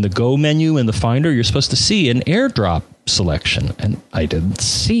in the Go menu in the Finder, you're supposed to see an AirDrop selection, and I didn't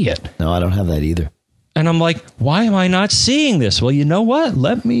see it. No, I don't have that either. And I'm like, why am I not seeing this? Well, you know what?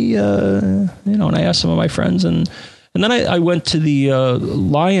 Let me, and I asked some of my friends, and then I went to the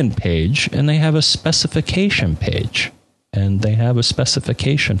Lion page, and they have a specification page, and they have a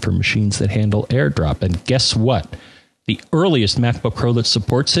specification for machines that handle AirDrop. And guess what? The earliest MacBook Pro that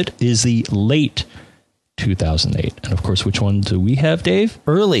supports it is the late 2008. And of course, which one do we have, Dave?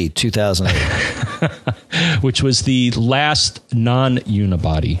 Early 2008. Which was the last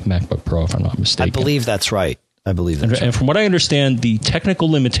non-unibody MacBook Pro, if I'm not mistaken. I believe that's right. And from what I understand, the technical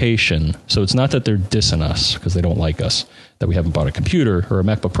limitation, so it's not that they're dissing us because they don't like us, that we haven't bought a computer or a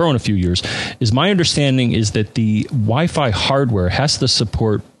MacBook Pro in a few years, is my understanding is that the Wi-Fi hardware has to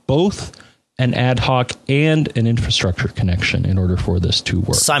support both an ad hoc and an infrastructure connection in order for this to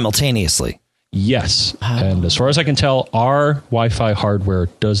work. Simultaneously. Yes. And as far as I can tell, our Wi-Fi hardware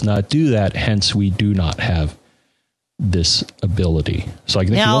does not do that. Hence, we do not have this ability. So I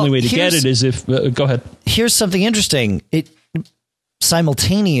think the only way to get it is if... go ahead. Here's something interesting. It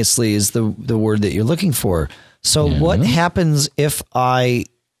simultaneously is the word that you're looking for. So what happens if I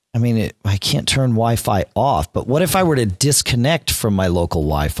can't turn Wi-Fi off, but what if I were to disconnect from my local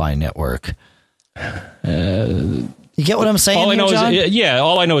Wi-Fi network? You get what I'm saying? All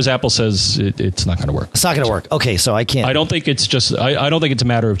I know is Apple says it's not going to work. It's not going to work. Okay, so I can't. I don't think it's just. I don't think it's a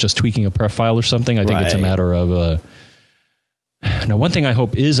matter of just tweaking a pref file or something. I think it's a matter of. Now, one thing I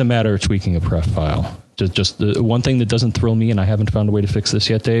hope is a matter of tweaking a pref file. Just one thing that doesn't thrill me, and I haven't found a way to fix this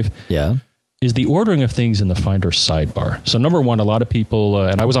yet, Dave. Yeah. Is the ordering of things in the Finder sidebar. So number one, a lot of people,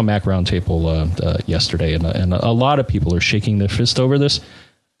 and I was on Mac Roundtable yesterday, and a lot of people are shaking their fist over this.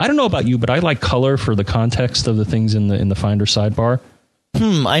 I don't know about you, but I like color for the context of the things in the Finder sidebar.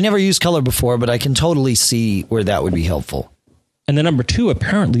 I never used color before, but I can totally see where that would be helpful. And then number two,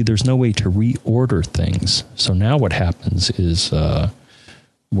 apparently there's no way to reorder things. So now what happens is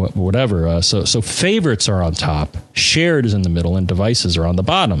whatever. So favorites are on top, shared is in the middle, and devices are on the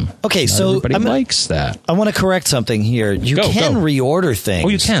bottom. Okay, so everybody likes that. I want to correct something here. You can reorder things. Oh,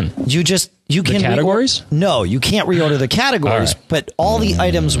 you can. You can categories? No, you can't reorder the categories, right. But all the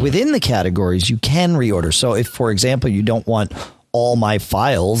items within the categories you can reorder. So if, for example, you don't want all my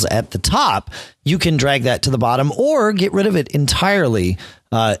files at the top, you can drag that to the bottom or get rid of it entirely.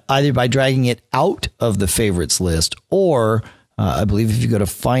 either by dragging it out of the favorites list, or I believe if you go to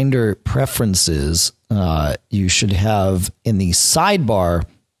Finder Preferences, you should have in the sidebar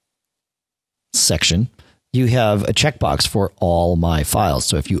section, you have a checkbox for all my files.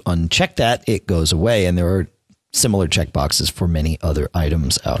 So if you uncheck that, it goes away. And there are similar checkboxes for many other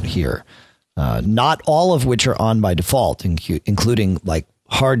items out here. Not all of which are on by default, including like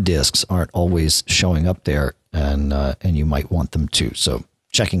hard disks aren't always showing up there, and you might want them to. So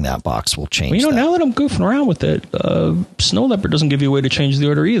checking that box will change. Well, now that I'm goofing around with it, Snow Leopard doesn't give you a way to change the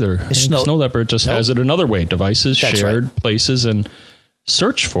order either. Snow Leopard just has it another way: devices, shared, places, and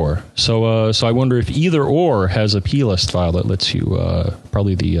search for. So I wonder if either or has a plist file that lets you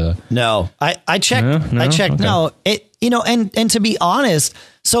probably the no. I checked. I checked. Okay. No, and to be honest,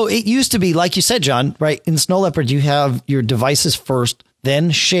 so it used to be like you said, John. Right, in Snow Leopard, you have your devices first,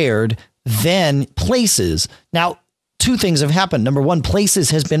 then shared, then places. Now, two things have happened. Number one, places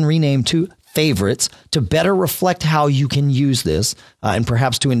has been renamed to favorites to better reflect how you can use this, and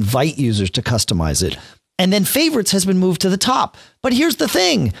perhaps to invite users to customize it. And then favorites has been moved to the top. But here's the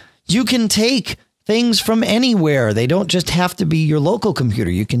thing. You can take things from anywhere. They don't just have to be your local computer.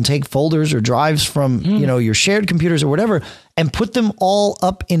 You can take folders or drives from, your shared computers or whatever, and put them all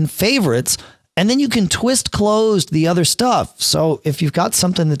up in favorites. And then you can twist closed the other stuff. So if you've got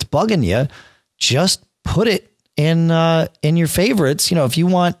something that's bugging you, just put it in your favorites. If you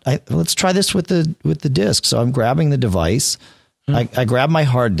want, let's try this with the disk. So I'm grabbing the device. I grab my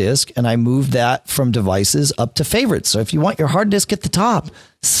hard disk and I move that from devices up to favorites. So if you want your hard disk at the top,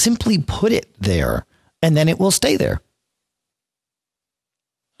 simply put it there and then it will stay there.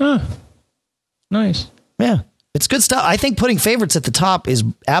 Nice. Yeah, it's good stuff. I think putting favorites at the top is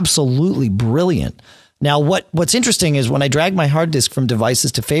absolutely brilliant. Now, what's interesting is when I drag my hard disk from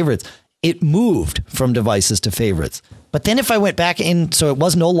devices to favorites, it moved from devices to favorites. But then if I went back in, so it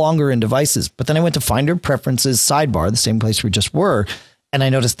was no longer in devices, but then I went to Finder Preferences sidebar, the same place we just were, and I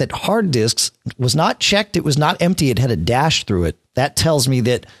noticed that hard disks was not checked. It was not empty. It had a dash through it. That tells me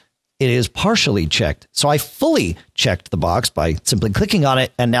that it is partially checked. So I fully checked the box by simply clicking on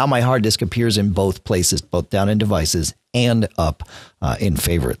it, and now my hard disk appears in both places, both down in devices and up in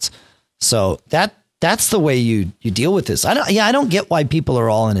favorites. So that's the way you deal with this. I don't get why people are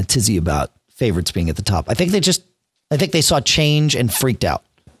all in a tizzy about favorites being at the top. I think they saw change and freaked out.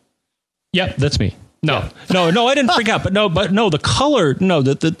 Yeah, that's me. No, I didn't freak out. But the color. No,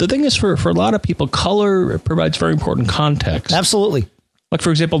 the thing is for a lot of people, color provides very important context. Absolutely. Like, for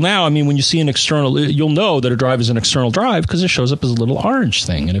example, now, I mean, when you see an external, you'll know that a drive is an external drive because it shows up as a little orange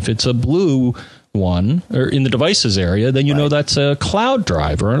thing. And if it's a blue one or in the devices area, then you know that's a cloud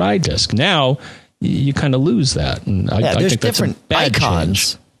drive or an iDisk. Now you kind of lose that. And I there's think different that's a bad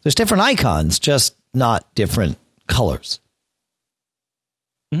icons. Change. There's different icons, just not different colors.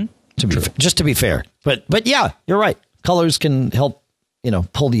 Mm-hmm. Just to be fair, but yeah, you're right. Colors can help,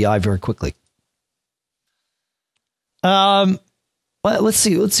 pull the eye very quickly. Well, let's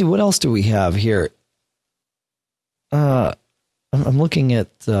see. What else do we have here? I'm looking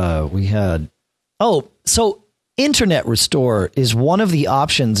at. We had. So Internet Restore is one of the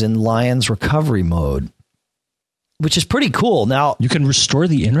options in Lion's recovery mode, which is pretty cool. Now you can restore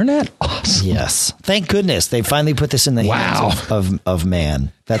the internet. Awesome. Yes, thank goodness they finally put this in the hands of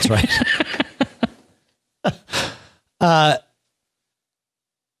man. That's right.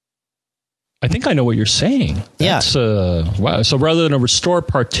 I think I know what you're saying. That's, wow. So rather than a restore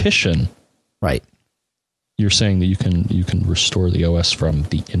partition, right? You're saying that you can restore the OS from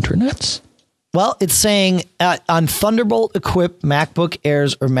the internets. Well, it's saying on Thunderbolt equipped MacBook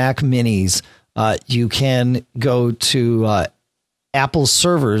Airs or Mac Minis, you can go to Apple's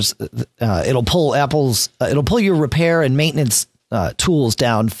servers. It'll pull your repair and maintenance tools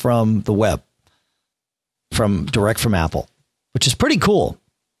down from the web, direct from Apple, which is pretty cool.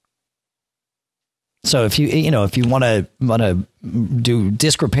 So if you want to do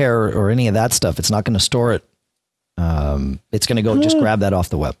disk repair or any of that stuff, it's not going to store it. It's going to go just grab that off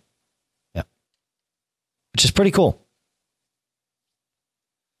the web. Yeah, which is pretty cool.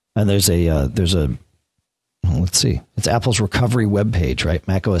 And there's a let's see, it's Apple's recovery webpage, right?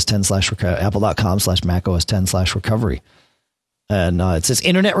 macOS 10 apple.com/macOS 10/recovery, and it says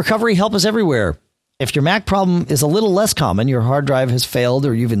Internet Recovery help is everywhere. If your Mac problem is a little less common, your hard drive has failed,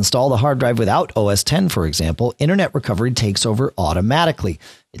 or you've installed a hard drive without OS 10, for example, Internet Recovery takes over automatically.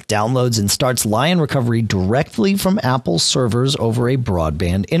 It downloads and starts Lion Recovery directly from Apple's servers over a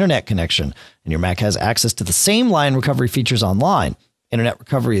broadband internet connection. And your Mac has access to the same Lion Recovery features online. Internet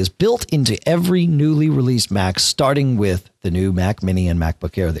Recovery is built into every newly released Mac, starting with the new Mac Mini and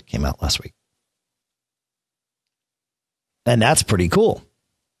MacBook Air that came out last week. And that's pretty cool.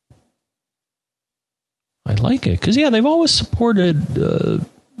 I like it because they've always supported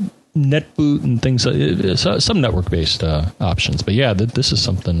NetBoot and things, some network-based options. But this is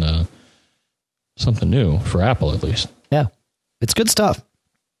something new for Apple, at least. Yeah, it's good stuff.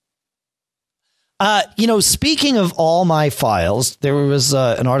 Speaking of all my files, there was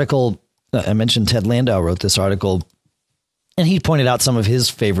an article. I mentioned Ted Landau wrote this article, and he pointed out some of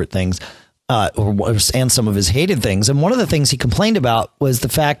his favorite things. And some of his hated things. And one of the things he complained about was the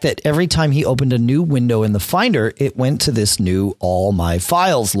fact that every time he opened a new window in the Finder, it went to this new all my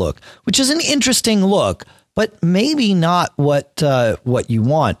files look, which is an interesting look, but maybe not what you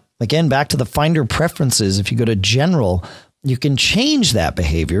want. Again, back to the Finder preferences. If you go to General, you can change that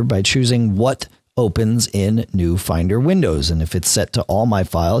behavior by choosing what opens in new Finder windows. And if it's set to all my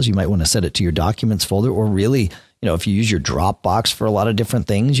files, you might want to set it to your Documents folder, or really, if you use your Dropbox for a lot of different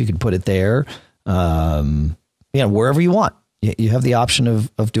things, you can put it there, wherever you want. You have the option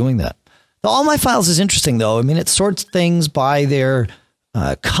of doing that. The All My Files is interesting, though. I mean, it sorts things by their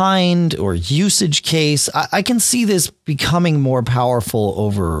kind or usage case. I can see this becoming more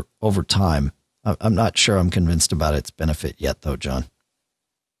powerful over time. I'm not sure I'm convinced about its benefit yet, though, John.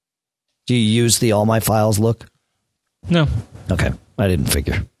 Do you use the All My Files look? No. Okay. I didn't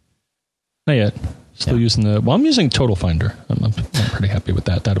figure. Not yet. Still using I'm using Total Finder. I'm pretty happy with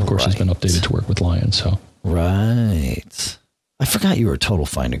that. That, of course, has been updated to work with Lion. So right. I forgot you were a Total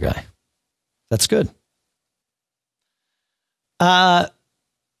Finder guy. That's good. Have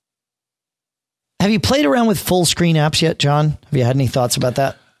you played around with full screen apps yet, John? Have you had any thoughts about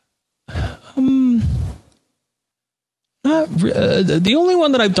that? The only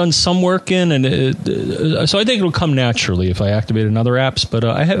one that I've done some work in, and so I think it'll come naturally if I activate another apps. But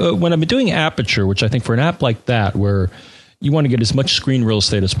when I've been doing Aperture, which I think for an app like that, where you want to get as much screen real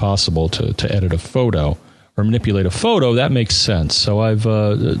estate as possible to edit a photo or manipulate a photo, that makes sense. So I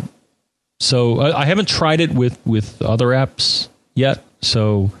haven't tried it with other apps yet.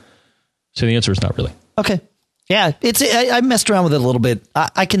 So the answer is not really. Okay. Yeah, I messed around with it a little bit.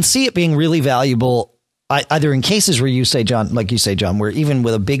 I can see it being really valuable. Either in cases where you say, John, where even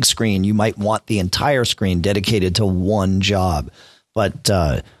with a big screen, you might want the entire screen dedicated to one job. But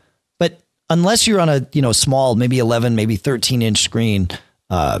unless you're on a small, maybe 11, maybe 13-inch screen,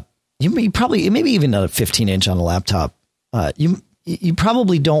 maybe even a 15-inch on a laptop, you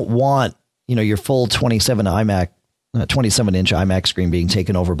probably don't want your full 27-inch iMac screen being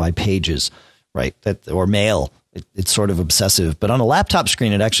taken over by Pages, right? Or Mail. It's sort of obsessive, but on a laptop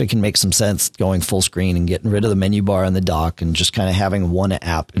screen, it actually can make some sense going full screen and getting rid of the menu bar on the dock and just kind of having one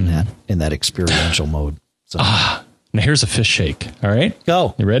app in that experiential mode. So. Now here's a fish shake. All right,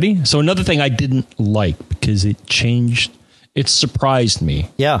 go. You ready? So another thing I didn't like because it surprised me.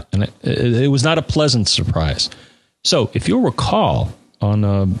 Yeah, and it was not a pleasant surprise. So if you'll recall,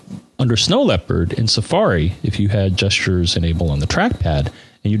 under Snow Leopard in Safari, if you had gestures enabled on the trackpad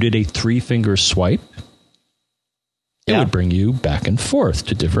and you did a 3-finger swipe, it would bring you back and forth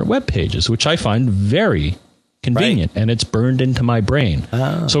to different web pages, which I find very convenient, and it's burned into my brain.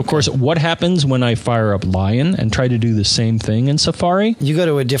 So, of course, what happens when I fire up Lion and try to do the same thing in Safari? You go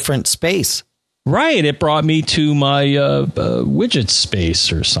to a different space. Right. It brought me to my widget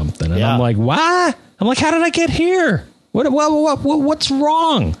space or something. And I'm like, what? I'm like, how did I get here? What's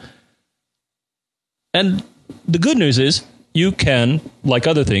wrong? And the good news is you can, like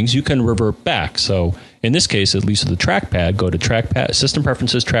other things, you can revert back. So in this case, at least with the trackpad, go to trackpad, System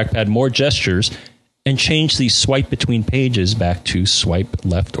Preferences, Trackpad, More Gestures, and change the swipe between pages back to swipe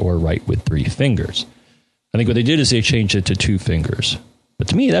left or right with 3 fingers. I think what they did is they changed it to 2 fingers. But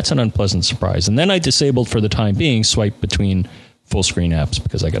to me, that's an unpleasant surprise. And then I disabled for the time being swipe between full screen apps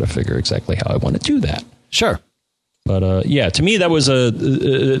because I got to figure exactly how I want to do that. Sure. But to me, that was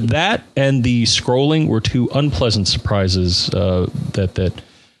that and the scrolling were 2 unpleasant surprises that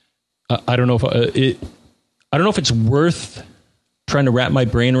I don't know if it's worth trying to wrap my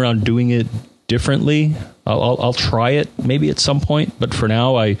brain around doing it differently. I'll try it maybe at some point, but for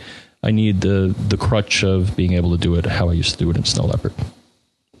now, I need the crutch of being able to do it how I used to do it in Snow Leopard.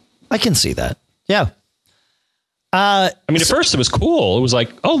 I can see that. Yeah. At first it was cool. It was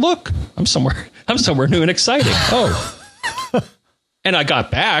like, oh look, I'm somewhere new and exciting. Oh. And I got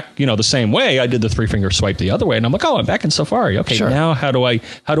back, the same way. I did the 3-finger swipe the other way, and I'm like, oh, I'm back in Safari. Okay, sure. Now how do I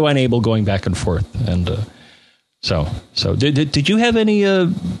enable going back and forth? And so did you have any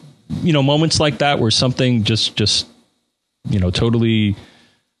moments like that where something just totally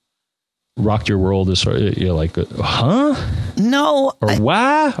rocked your world? You're like, huh? No. Or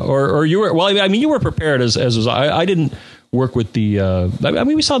why? Or you were? Well, you were prepared as was I. I didn't work with the.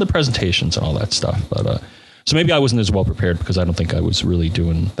 We saw the presentations and all that stuff, but So maybe I wasn't as well prepared because I don't think I was really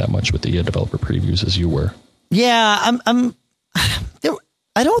doing that much with the developer previews as you were. Yeah,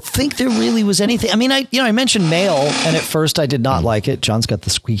 I don't think there really was anything. I mean, I mentioned Mail, and at first I did not like it. John's got the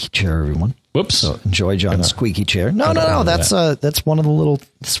squeaky chair, everyone. Whoops! So enjoy John's squeaky chair. No. That's one of the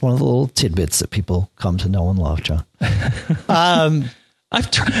little tidbits that people come to know and love, John. I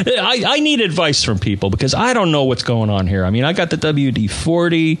need advice from people because I don't know what's going on here. I mean, I got the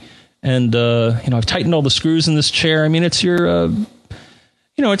WD-40, and I've tightened all the screws in this chair. I mean, it's your.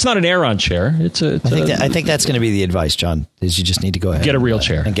 It's not an Aeron chair. I think that's going to be the advice, John, is you just need to go ahead get a real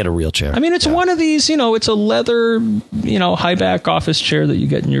chair. And get a real chair. I mean, it's one of these, it's a leather, high back office chair that you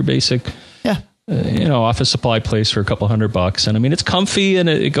get in your basic, office supply place for a couple $100. And I mean, it's comfy and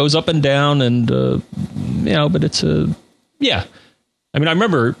it goes up and down and, but it's I mean, I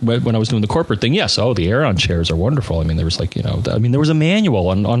remember when I was doing the corporate thing. Yes. Oh, the Aeron chairs are wonderful. I mean, there was there was a manual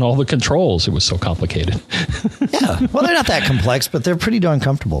on all the controls. It was so complicated. Yeah. Well, they're not that complex, but they're pretty darn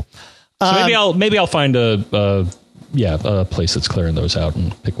comfortable. So maybe I'll find a place that's clearing those out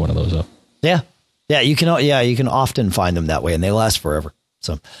and pick one of those up. Yeah. Yeah. You can often find them that way and they last forever.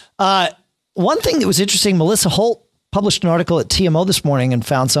 So, one thing that was interesting, Melissa Holt published an article at TMO this morning and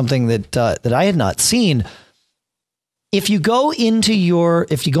found something that I had not seen. If you go into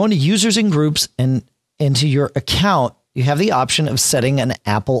users and groups and into your account, you have the option of setting an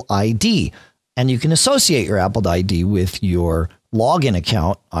Apple ID, and you can associate your Apple ID with your login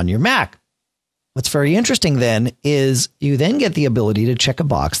account on your Mac. What's very interesting then is you then get the ability to check a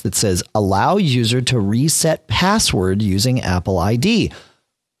box that says allow user to reset password using Apple ID.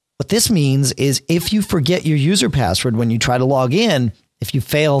 What this means is if you forget your user password when you try to log in, if you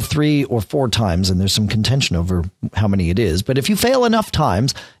fail 3 or 4 times, and there's some contention over how many it is, but if you fail enough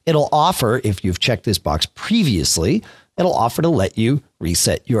times, it'll offer, if you've checked this box previously, it'll offer to let you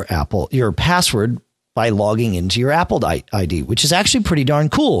reset your password by logging into your Apple ID, which is actually pretty darn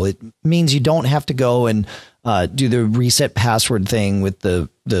cool. It means you don't have to go and do the reset password thing with the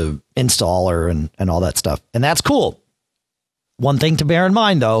installer and all that stuff. And that's cool. One thing to bear in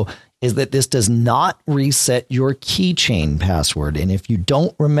mind, though, is that this does not reset your keychain password. And if you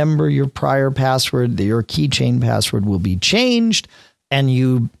don't remember your prior password, your keychain password will be changed and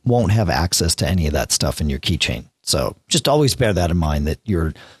you won't have access to any of that stuff in your keychain. So just always bear that in mind, that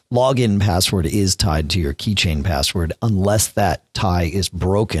your login password is tied to your keychain password unless that tie is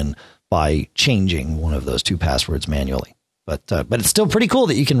broken by changing one of those 2 passwords manually. But it's still pretty cool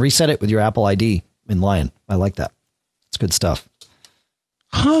that you can reset it with your Apple ID in Lion. I like that. It's good stuff.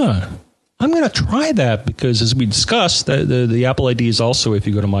 I'm going to try that because, as we discussed, the Apple ID is also, if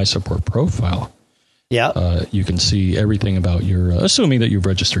you go to My Support profile, you can see everything about your, assuming that you've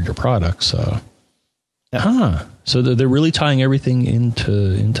registered your products. So they're really tying everything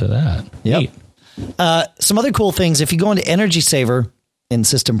into that. Yep. Some other cool things. If you go into Energy Saver in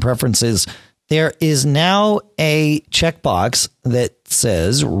System Preferences, there is now a checkbox that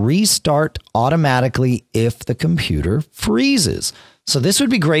says restart automatically if the computer freezes. So this would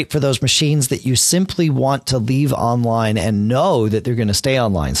be great for those machines that you simply want to leave online and know that they're going to stay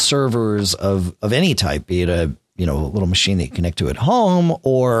online. Servers of any type, be it a little machine that you connect to at home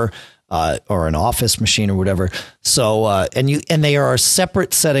or an office machine or whatever. So and there are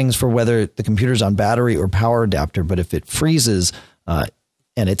separate settings for whether the computer's on battery or power adapter. But if it freezes and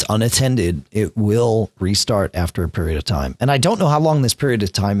it's unattended, it will restart after a period of time. And I don't know how long this period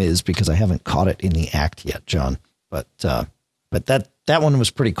of time is because I haven't caught it in the act yet, John. But that one was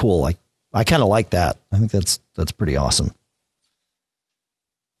pretty cool. I kind of like that. I think that's pretty awesome.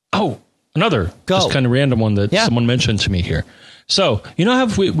 Oh, another just kind of random one that someone mentioned to me here. So, how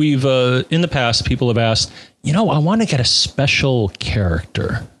we've in the past, people have asked, I want to get a special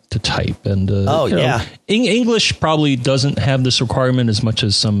character to type. And English probably doesn't have this requirement as much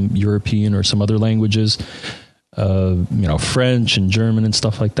as some European or some other languages, French and German and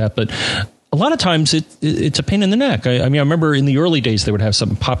stuff like that. But a lot of times it's a pain in the neck. I remember in the early days, they would have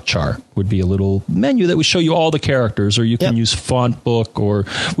something, PopChar would be a little menu that would show you all the characters, or you can use Fontbook, or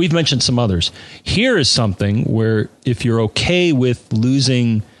we've mentioned some others. Here is something where if you're okay with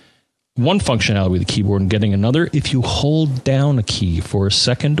losing one functionality with the keyboard and getting another, if you hold down a key for a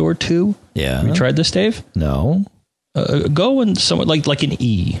second or two. Yeah. Have you tried this, Dave? No. Go in somewhat like an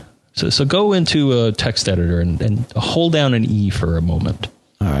E. So go into a text editor and hold down an E for a moment.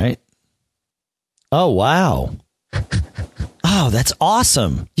 All right. Oh, wow. Oh, that's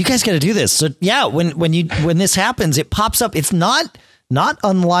awesome. You guys got to do this. So yeah, when this happens, it pops up. It's not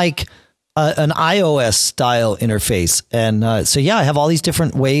unlike an iOS style interface. And I have all these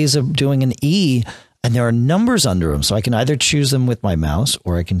different ways of doing an E, and there are numbers under them. So I can either choose them with my mouse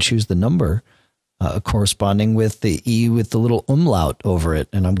or I can choose the number. corresponding with the E with the little umlaut over it,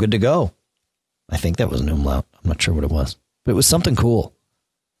 and I'm good to go. I think that was an umlaut. I'm not sure what it was, but it was something cool.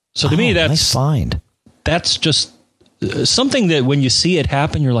 So to me, nice find. That's just something that when you see it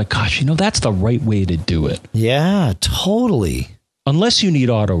happen, you're like, gosh, that's the right way to do it. Yeah, totally. Unless you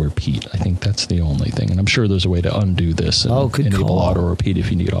need auto repeat. I think that's the only thing. And I'm sure there's a way to undo this and enable auto repeat if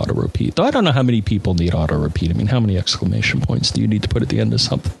you need auto repeat. Though I don't know how many people need auto repeat. I mean, how many exclamation points do you need to put at the end of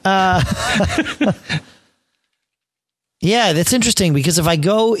something? Yeah, that's interesting because if I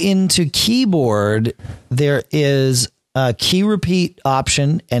go into keyboard, there is a key repeat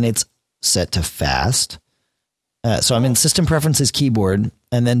option and it's set to fast. So I'm in system preferences keyboard,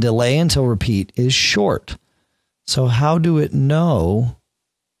 and then delay until repeat is short. So how do it know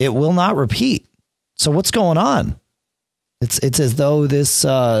it will not repeat? So what's going on? It's as though this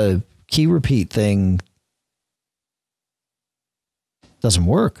key repeat thing doesn't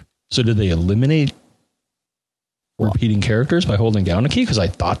work. So did they eliminate repeating characters by holding down a key? Because I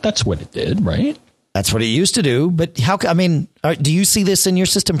thought that's what it did, right? That's what it used to do. But do you see this in your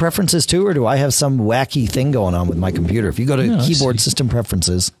system preferences too, or do I have some wacky thing going on with my computer? If you go to keyboard system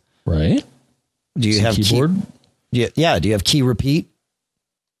preferences, right? Do you have keyboard? Yeah. Do you have key repeat?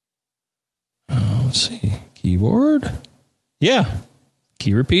 Let's see. Keyboard. Yeah.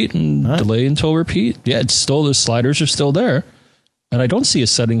 Key repeat and delay until repeat. Yeah, it's still, the sliders are still there. And I don't see a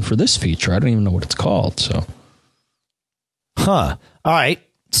setting for this feature. I don't even know what it's called. So. All right.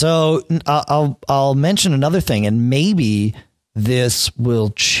 So I'll mention another thing, and maybe this will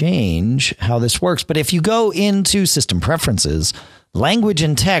change how this works. But if you go into system preferences, language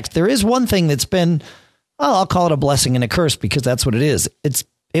and text, there is one thing that's been, I'll call it a blessing and a curse because that's what it is.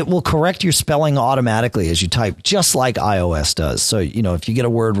 It will correct your spelling automatically as you type, just like iOS does. So, if you get a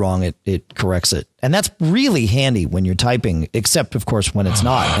word wrong, it corrects it. And that's really handy when you're typing, except, of course, when it's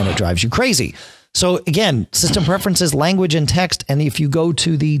not and it drives you crazy. So, again, system preferences, language and text. And if you go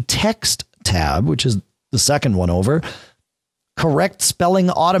to the text tab, which is the second one over, correct spelling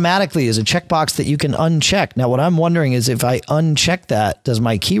automatically is a checkbox that you can uncheck. Now, what I'm wondering is if I uncheck that, does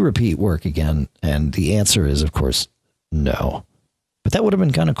my key repeat work again? And the answer is, of course, no. But that would have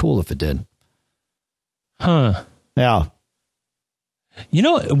been kind of cool if it did. Huh. Yeah.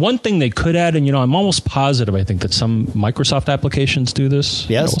 One thing they could add, and I'm almost positive, I think that some Microsoft applications do this.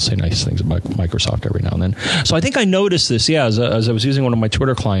 Yes. We'll say nice things about Microsoft every now and then. So I think I noticed this, as I was using one of my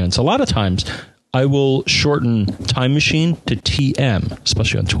Twitter clients. A lot of times I will shorten Time Machine to TM,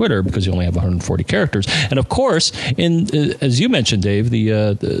 especially on Twitter, because you only have 140 characters. And of course, as you mentioned, Dave,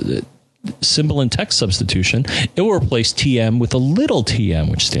 the symbol and text substitution, it will replace TM with a little tm,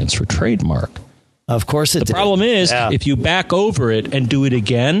 which stands for trademark. Of course it did. The problem is, if you back over it and do it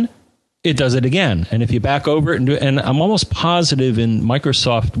again, it does it again. And if you back over it and do it, and I'm almost positive in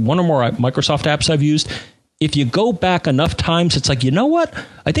Microsoft, one or more Microsoft apps I've used, if you go back enough times, it's like, you know what?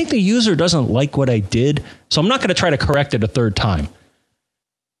 I think the user doesn't like what I did, so I'm not going to try to correct it a third time.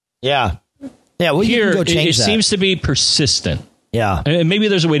 Yeah. Yeah, well, here, you can go change that. It seems to be persistent. Yeah. And maybe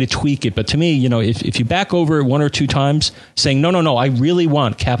there's a way to tweak it, but to me, if you back over it one or two times saying, no, I really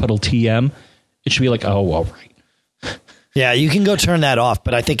want capital TM, it should be like, oh, all right. Yeah, you can go turn that off,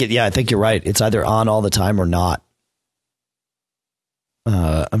 but I think you're right. It's either on all the time or not.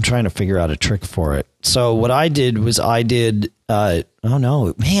 I'm trying to figure out a trick for it. So what I did was I typed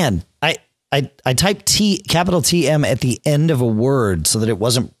capital TM at the end of a word so that it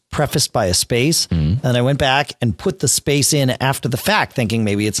wasn't prefaced by a space. And I went back and put the space in after the fact, thinking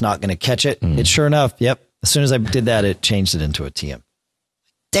maybe it's not going to catch it. It sure enough. Yep. As soon as I did that, it changed it into a TM.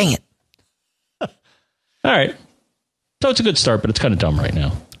 Dang it. All right. So it's a good start, but it's kind of dumb right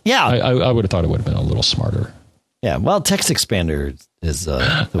now. Yeah. I would have thought it would have been a little smarter. Yeah. Well, Text Expander is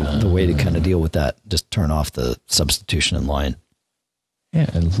the way to kind of deal with that. Just turn off the substitution in line. Yeah.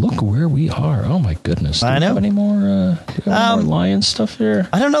 And look where we are. Oh, my goodness. Do you have any more Lion stuff here?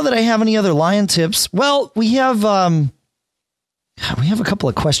 I don't know that I have any other Lion tips. Well, we have a couple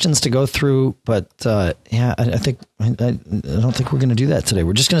of questions to go through, but I don't think we're going to do that today.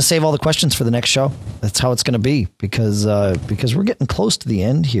 We're just going to save all the questions for the next show. That's how it's going to be because we're getting close to the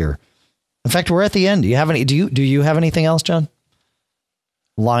end here. In fact, we're at the end. Do you have any? Do you have anything else, John?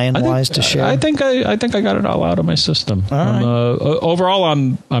 Lion-wise to share? I think I got it all out of my system. All right. Overall,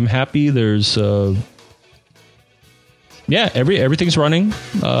 I'm happy. There's everything's running.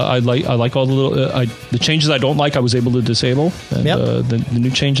 I like all the little the changes I don't like. I was able to disable. And, the new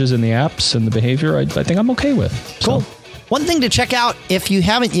changes in the apps and the behavior. I think I'm okay with. Cool. So. One thing to check out if you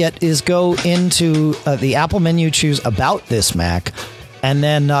haven't yet is go into the Apple menu, choose About This Mac, and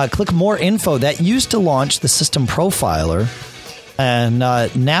then click More Info. That used to launch the System Profiler. And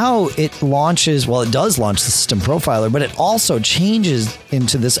now it launches, well, it does launch the System Profiler, but it also changes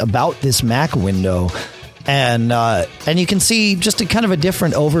into this About This Mac window. And you can see just a kind of a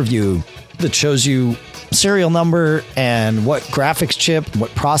different overview that shows you serial number and what graphics chip, what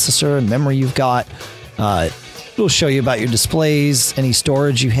processor and memory you've got. It'll show you about your displays, any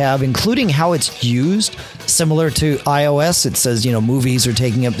storage you have, including how it's used. Similar to iOS, it says, movies are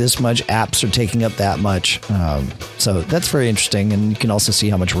taking up this much, apps are taking up that much. So that's very interesting. And you can also see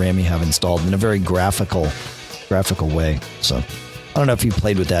how much RAM you have installed in a very graphical way. So I don't know if you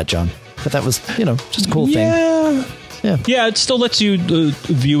played with that, John, but that was, just a cool thing. Yeah, it still lets you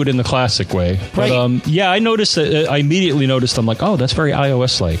view it in the classic way. But, right. I noticed that. I immediately noticed, I'm like, oh, that's very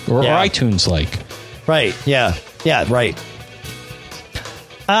iOS-like or iTunes-like. Right. Yeah. Right.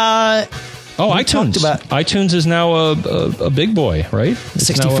 iTunes. iTunes is now a big boy, right?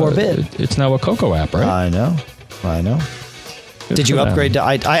 64-bit. It's now a Cocoa app, right? I know. Good. Did you upgrade to?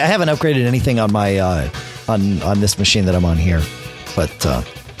 I haven't upgraded anything on my on this machine that I'm on here, but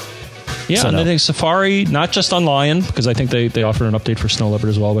yeah, and I think Safari, not just on Lion, because I think they offered an update for Snow Leopard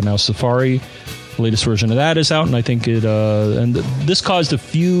as well, but now Safari. The latest version of that is out, and I think it and this caused a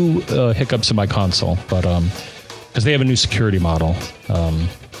few hiccups in my console, but because they have a new security model.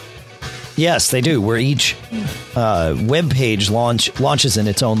 Yes, they do, where each web page launches in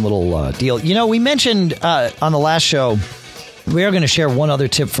its own little deal. We mentioned on the last show we are going to share one other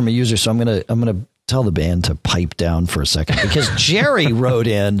tip from a user, so I'm gonna tell the band to pipe down for a second, because Jerry wrote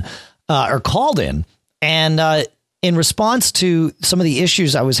in or called in, and in response to some of the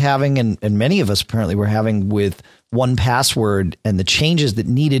issues I was having, and many of us apparently were having with 1Password and the changes that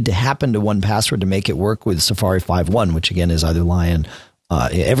needed to happen to 1Password to make it work with Safari 5.1, which again is either Lion,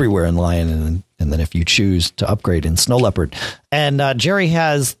 everywhere in Lion, and then if you choose to upgrade in Snow Leopard. And Jerry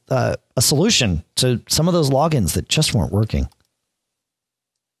has a solution to some of those logins that just weren't working.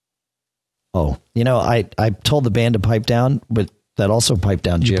 Oh, I told the band to pipe down, but that also piped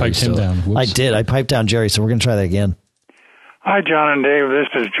down Jerry. You piped him down. Whoops. I did. I piped down Jerry, so we're going to try that again. Hi, John and Dave. This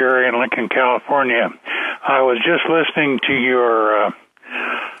is Jerry in Lincoln, California. I was just listening to your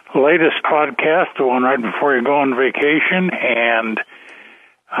latest podcast, the one right before you go on vacation, and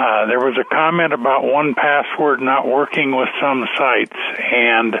there was a comment about 1Password not working with some sites,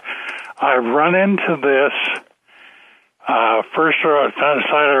 and I've run into this. First site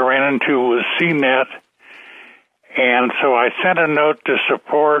I ran into was CNET, and so I sent a note to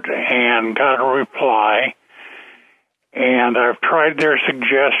support and got a reply. And I've tried their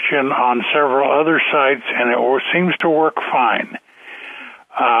suggestion on several other sites, and it seems to work fine.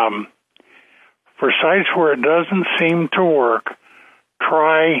 For sites where it doesn't seem to work,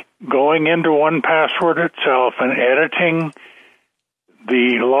 try going into 1Password itself and editing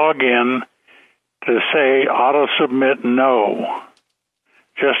the login to say auto submit no,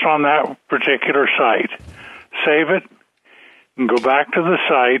 just on that particular site. Save it and go back to the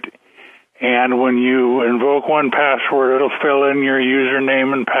site, and when you invoke 1Password, it'll fill in your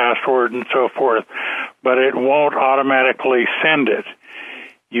username and password and so forth, but it won't automatically send it.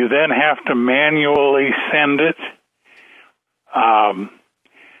 You then have to manually send it,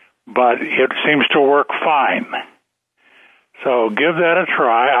 but it seems to work fine. So give that a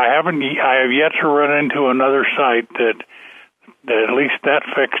try. I have yet to run into another site that at least that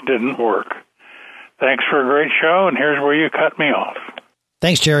fix didn't work. Thanks for a great show, and here's where you cut me off.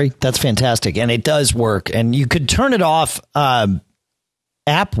 Thanks, Jerry. That's fantastic. And it does work. And you could turn it off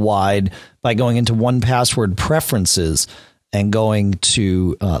app-wide by going into 1Password preferences and going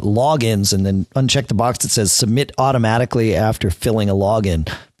to logins, and then uncheck the box that says submit automatically after filling a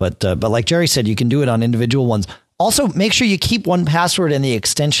login. But like Jerry said, you can do it on individual ones. Also, make sure you keep 1Password and the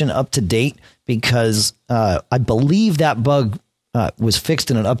extension up to date, because I believe that bug was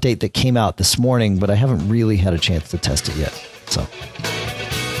fixed in an update that came out this morning, but I haven't really had a chance to test it yet. So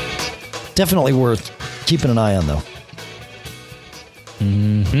definitely worth keeping an eye on, though.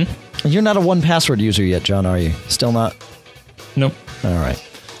 Mm-hmm. You're not a 1Password user yet, John, are you? Still not? Nope. All right.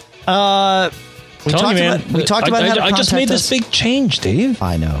 We talked about how to contact I just made this us. big change, Dave.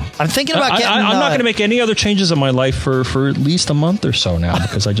 I know. I'm thinking about getting... I'm not going to make any other changes in my life for at least a month or so now,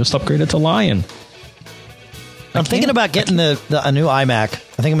 because I just upgraded to Lion. I'm thinking about getting a new iMac.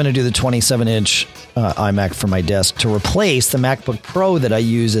 I think I'm going to do the 27-inch iMac for my desk to replace the MacBook Pro that I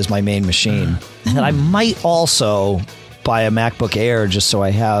use as my main machine. And I might also buy a MacBook Air just so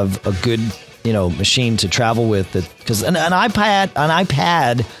I have a good, machine to travel with. Because an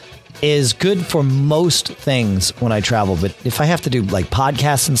iPad is good for most things when I travel, but if I have to do like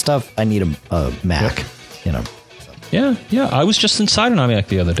podcasts and stuff, I need a Mac. Yeah. I was just inside an iMac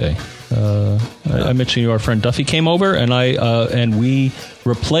the other day. I mentioned our friend Duffy came over, and we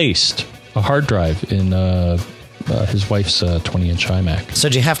replaced a hard drive in his wife's 20-inch iMac. So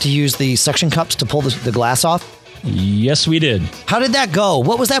did you have to use the suction cups to pull the glass off? Yes, we did. How did that go?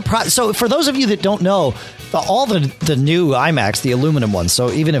 What was that So for those of you that don't know, all the new iMacs, the aluminum ones,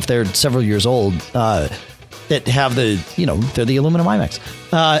 so even if they're several years old, that have they're the aluminum iMacs.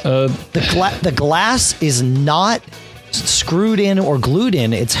 The glass is not screwed in or glued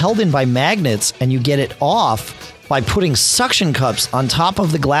in. It's held in by magnets, and you get it off by putting suction cups on top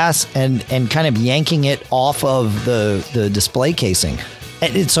of the glass and kind of yanking it off of the display casing.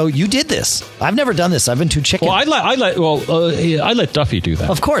 And so you did this. I've never done this. I've been too chicken. Well, I let Duffy do that.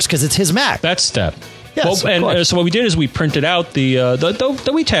 Of course, because it's his Mac. That step. Yes, so what we did is we printed out the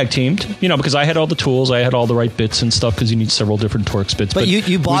we tag teamed, because I had all the tools, I had all the right bits and stuff, because you need several different Torx bits. But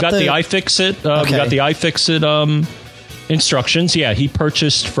you bought we got the iFixit. Okay. We got the iFixit instructions. Yeah, he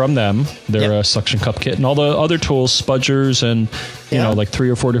purchased from them their suction cup kit and all the other tools, spudgers, and like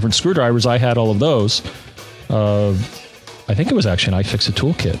 3 or 4 different screwdrivers. I had all of those. I think it was actually an iFixit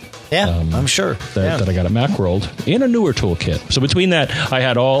toolkit. Yeah, I'm sure. That I got at Macworld in a newer toolkit. So between that, I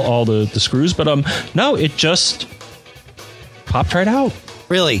had all the screws. But no, it just popped right out.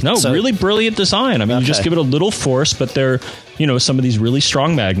 Really? No, really brilliant design. I mean, you just give it a little force, but they're, some of these really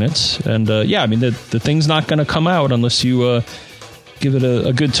strong magnets. And the thing's not going to come out unless you give it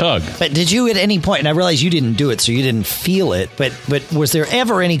a good tug. But did you at any point, and I realize you didn't do it, so you didn't feel it, but was there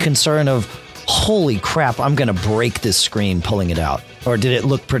ever any concern of, holy crap, I'm going to break this screen pulling it out? Or did it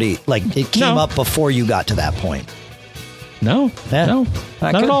look pretty, like it came up before you got to that point? No, not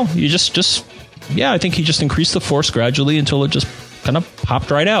at all. You just I think he just increased the force gradually until it just kind of popped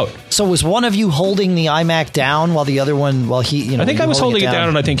right out. So was one of you holding the iMac down while the other one, I think I was holding it down,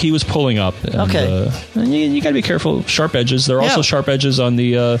 and I think he was pulling up. And, okay. And you got to be careful. Sharp edges. There are also sharp edges on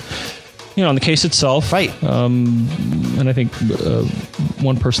the, on the case itself. Right. And I think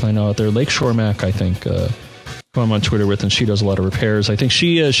one person I know out there, Lakeshore Mac, I think, who I'm on Twitter with, and she does a lot of repairs. I think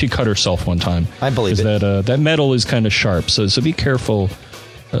she cut herself one time. I believe it. That metal is kind of sharp, so be careful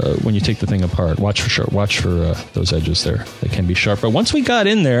when you take the thing apart. Watch for those edges there. They can be sharp. But once we got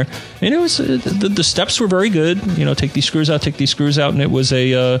in there, and it was the steps were very good. Take these screws out, and it was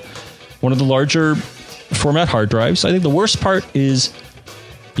one of the larger format hard drives. I think the worst part is,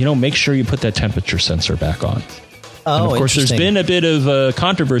 make sure you put that temperature sensor back on. Oh, and of course, there's been a bit of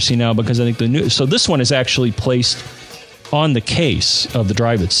controversy now because I think so this one is actually placed on the case of the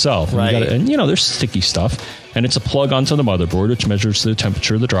drive itself. Right. And there's sticky stuff, and it's a plug onto the motherboard, which measures the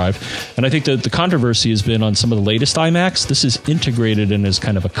temperature of the drive. And I think that the controversy has been on some of the latest iMacs. This is integrated in as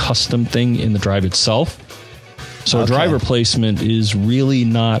kind of a custom thing in the drive itself. So a drive replacement is really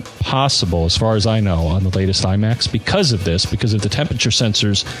not possible, as far as I know, on the latest iMacs because of this, because if the temperature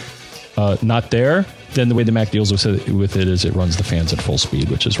sensor's not there, then the way the Mac deals with it is it runs the fans at full speed,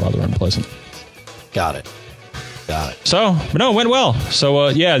 which is rather unpleasant. Got it. So, but no, it went well.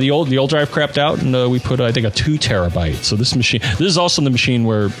 So, the old drive crapped out, and we put, I think, a 2 terabyte. So this is also the machine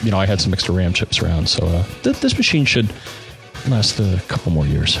where, I had some extra RAM chips around. So this machine should last a couple more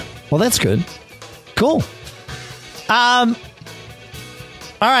years. Well, that's good. Cool. All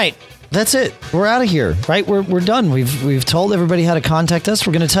right. That's it. We're out of here, right? We're done. We've told everybody how to contact us.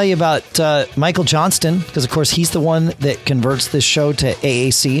 We're going to tell you about Michael Johnston, because, of course, he's the one that converts this show to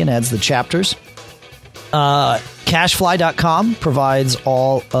AAC and adds the chapters. Cashfly.com provides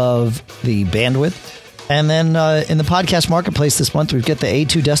all of the bandwidth. And then in the podcast marketplace this month, we've got the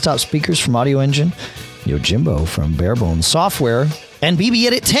A2 desktop speakers from Audio Engine, Yojimbo from Barebones Software, and BB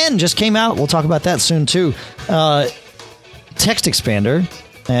Edit 10 just came out. We'll talk about that soon, too. Text Expander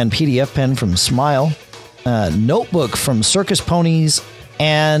and PDF Pen from Smile, Notebook from Circus Ponies,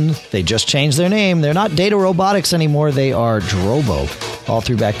 and they just changed their name. They're not Data Robotics anymore. They are Drobo, all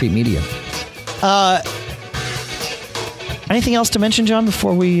through Backbeat Media. Anything else to mention, John,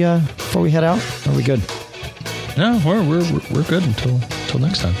 before we head out? Are we good? No, we're good until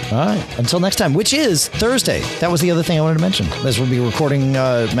next time. All right, until next time, which is Thursday. That was the other thing I wanted to mention. As we'll be recording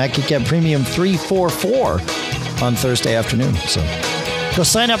Mac Geek Gab Premium 344 on Thursday afternoon. So go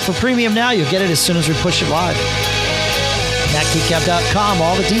sign up for Premium now. You'll get it as soon as we push it live. MacGeekGab.com.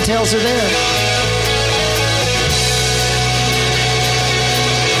 All the details are there.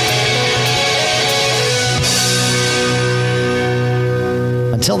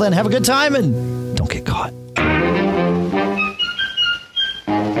 Until then, have a good time and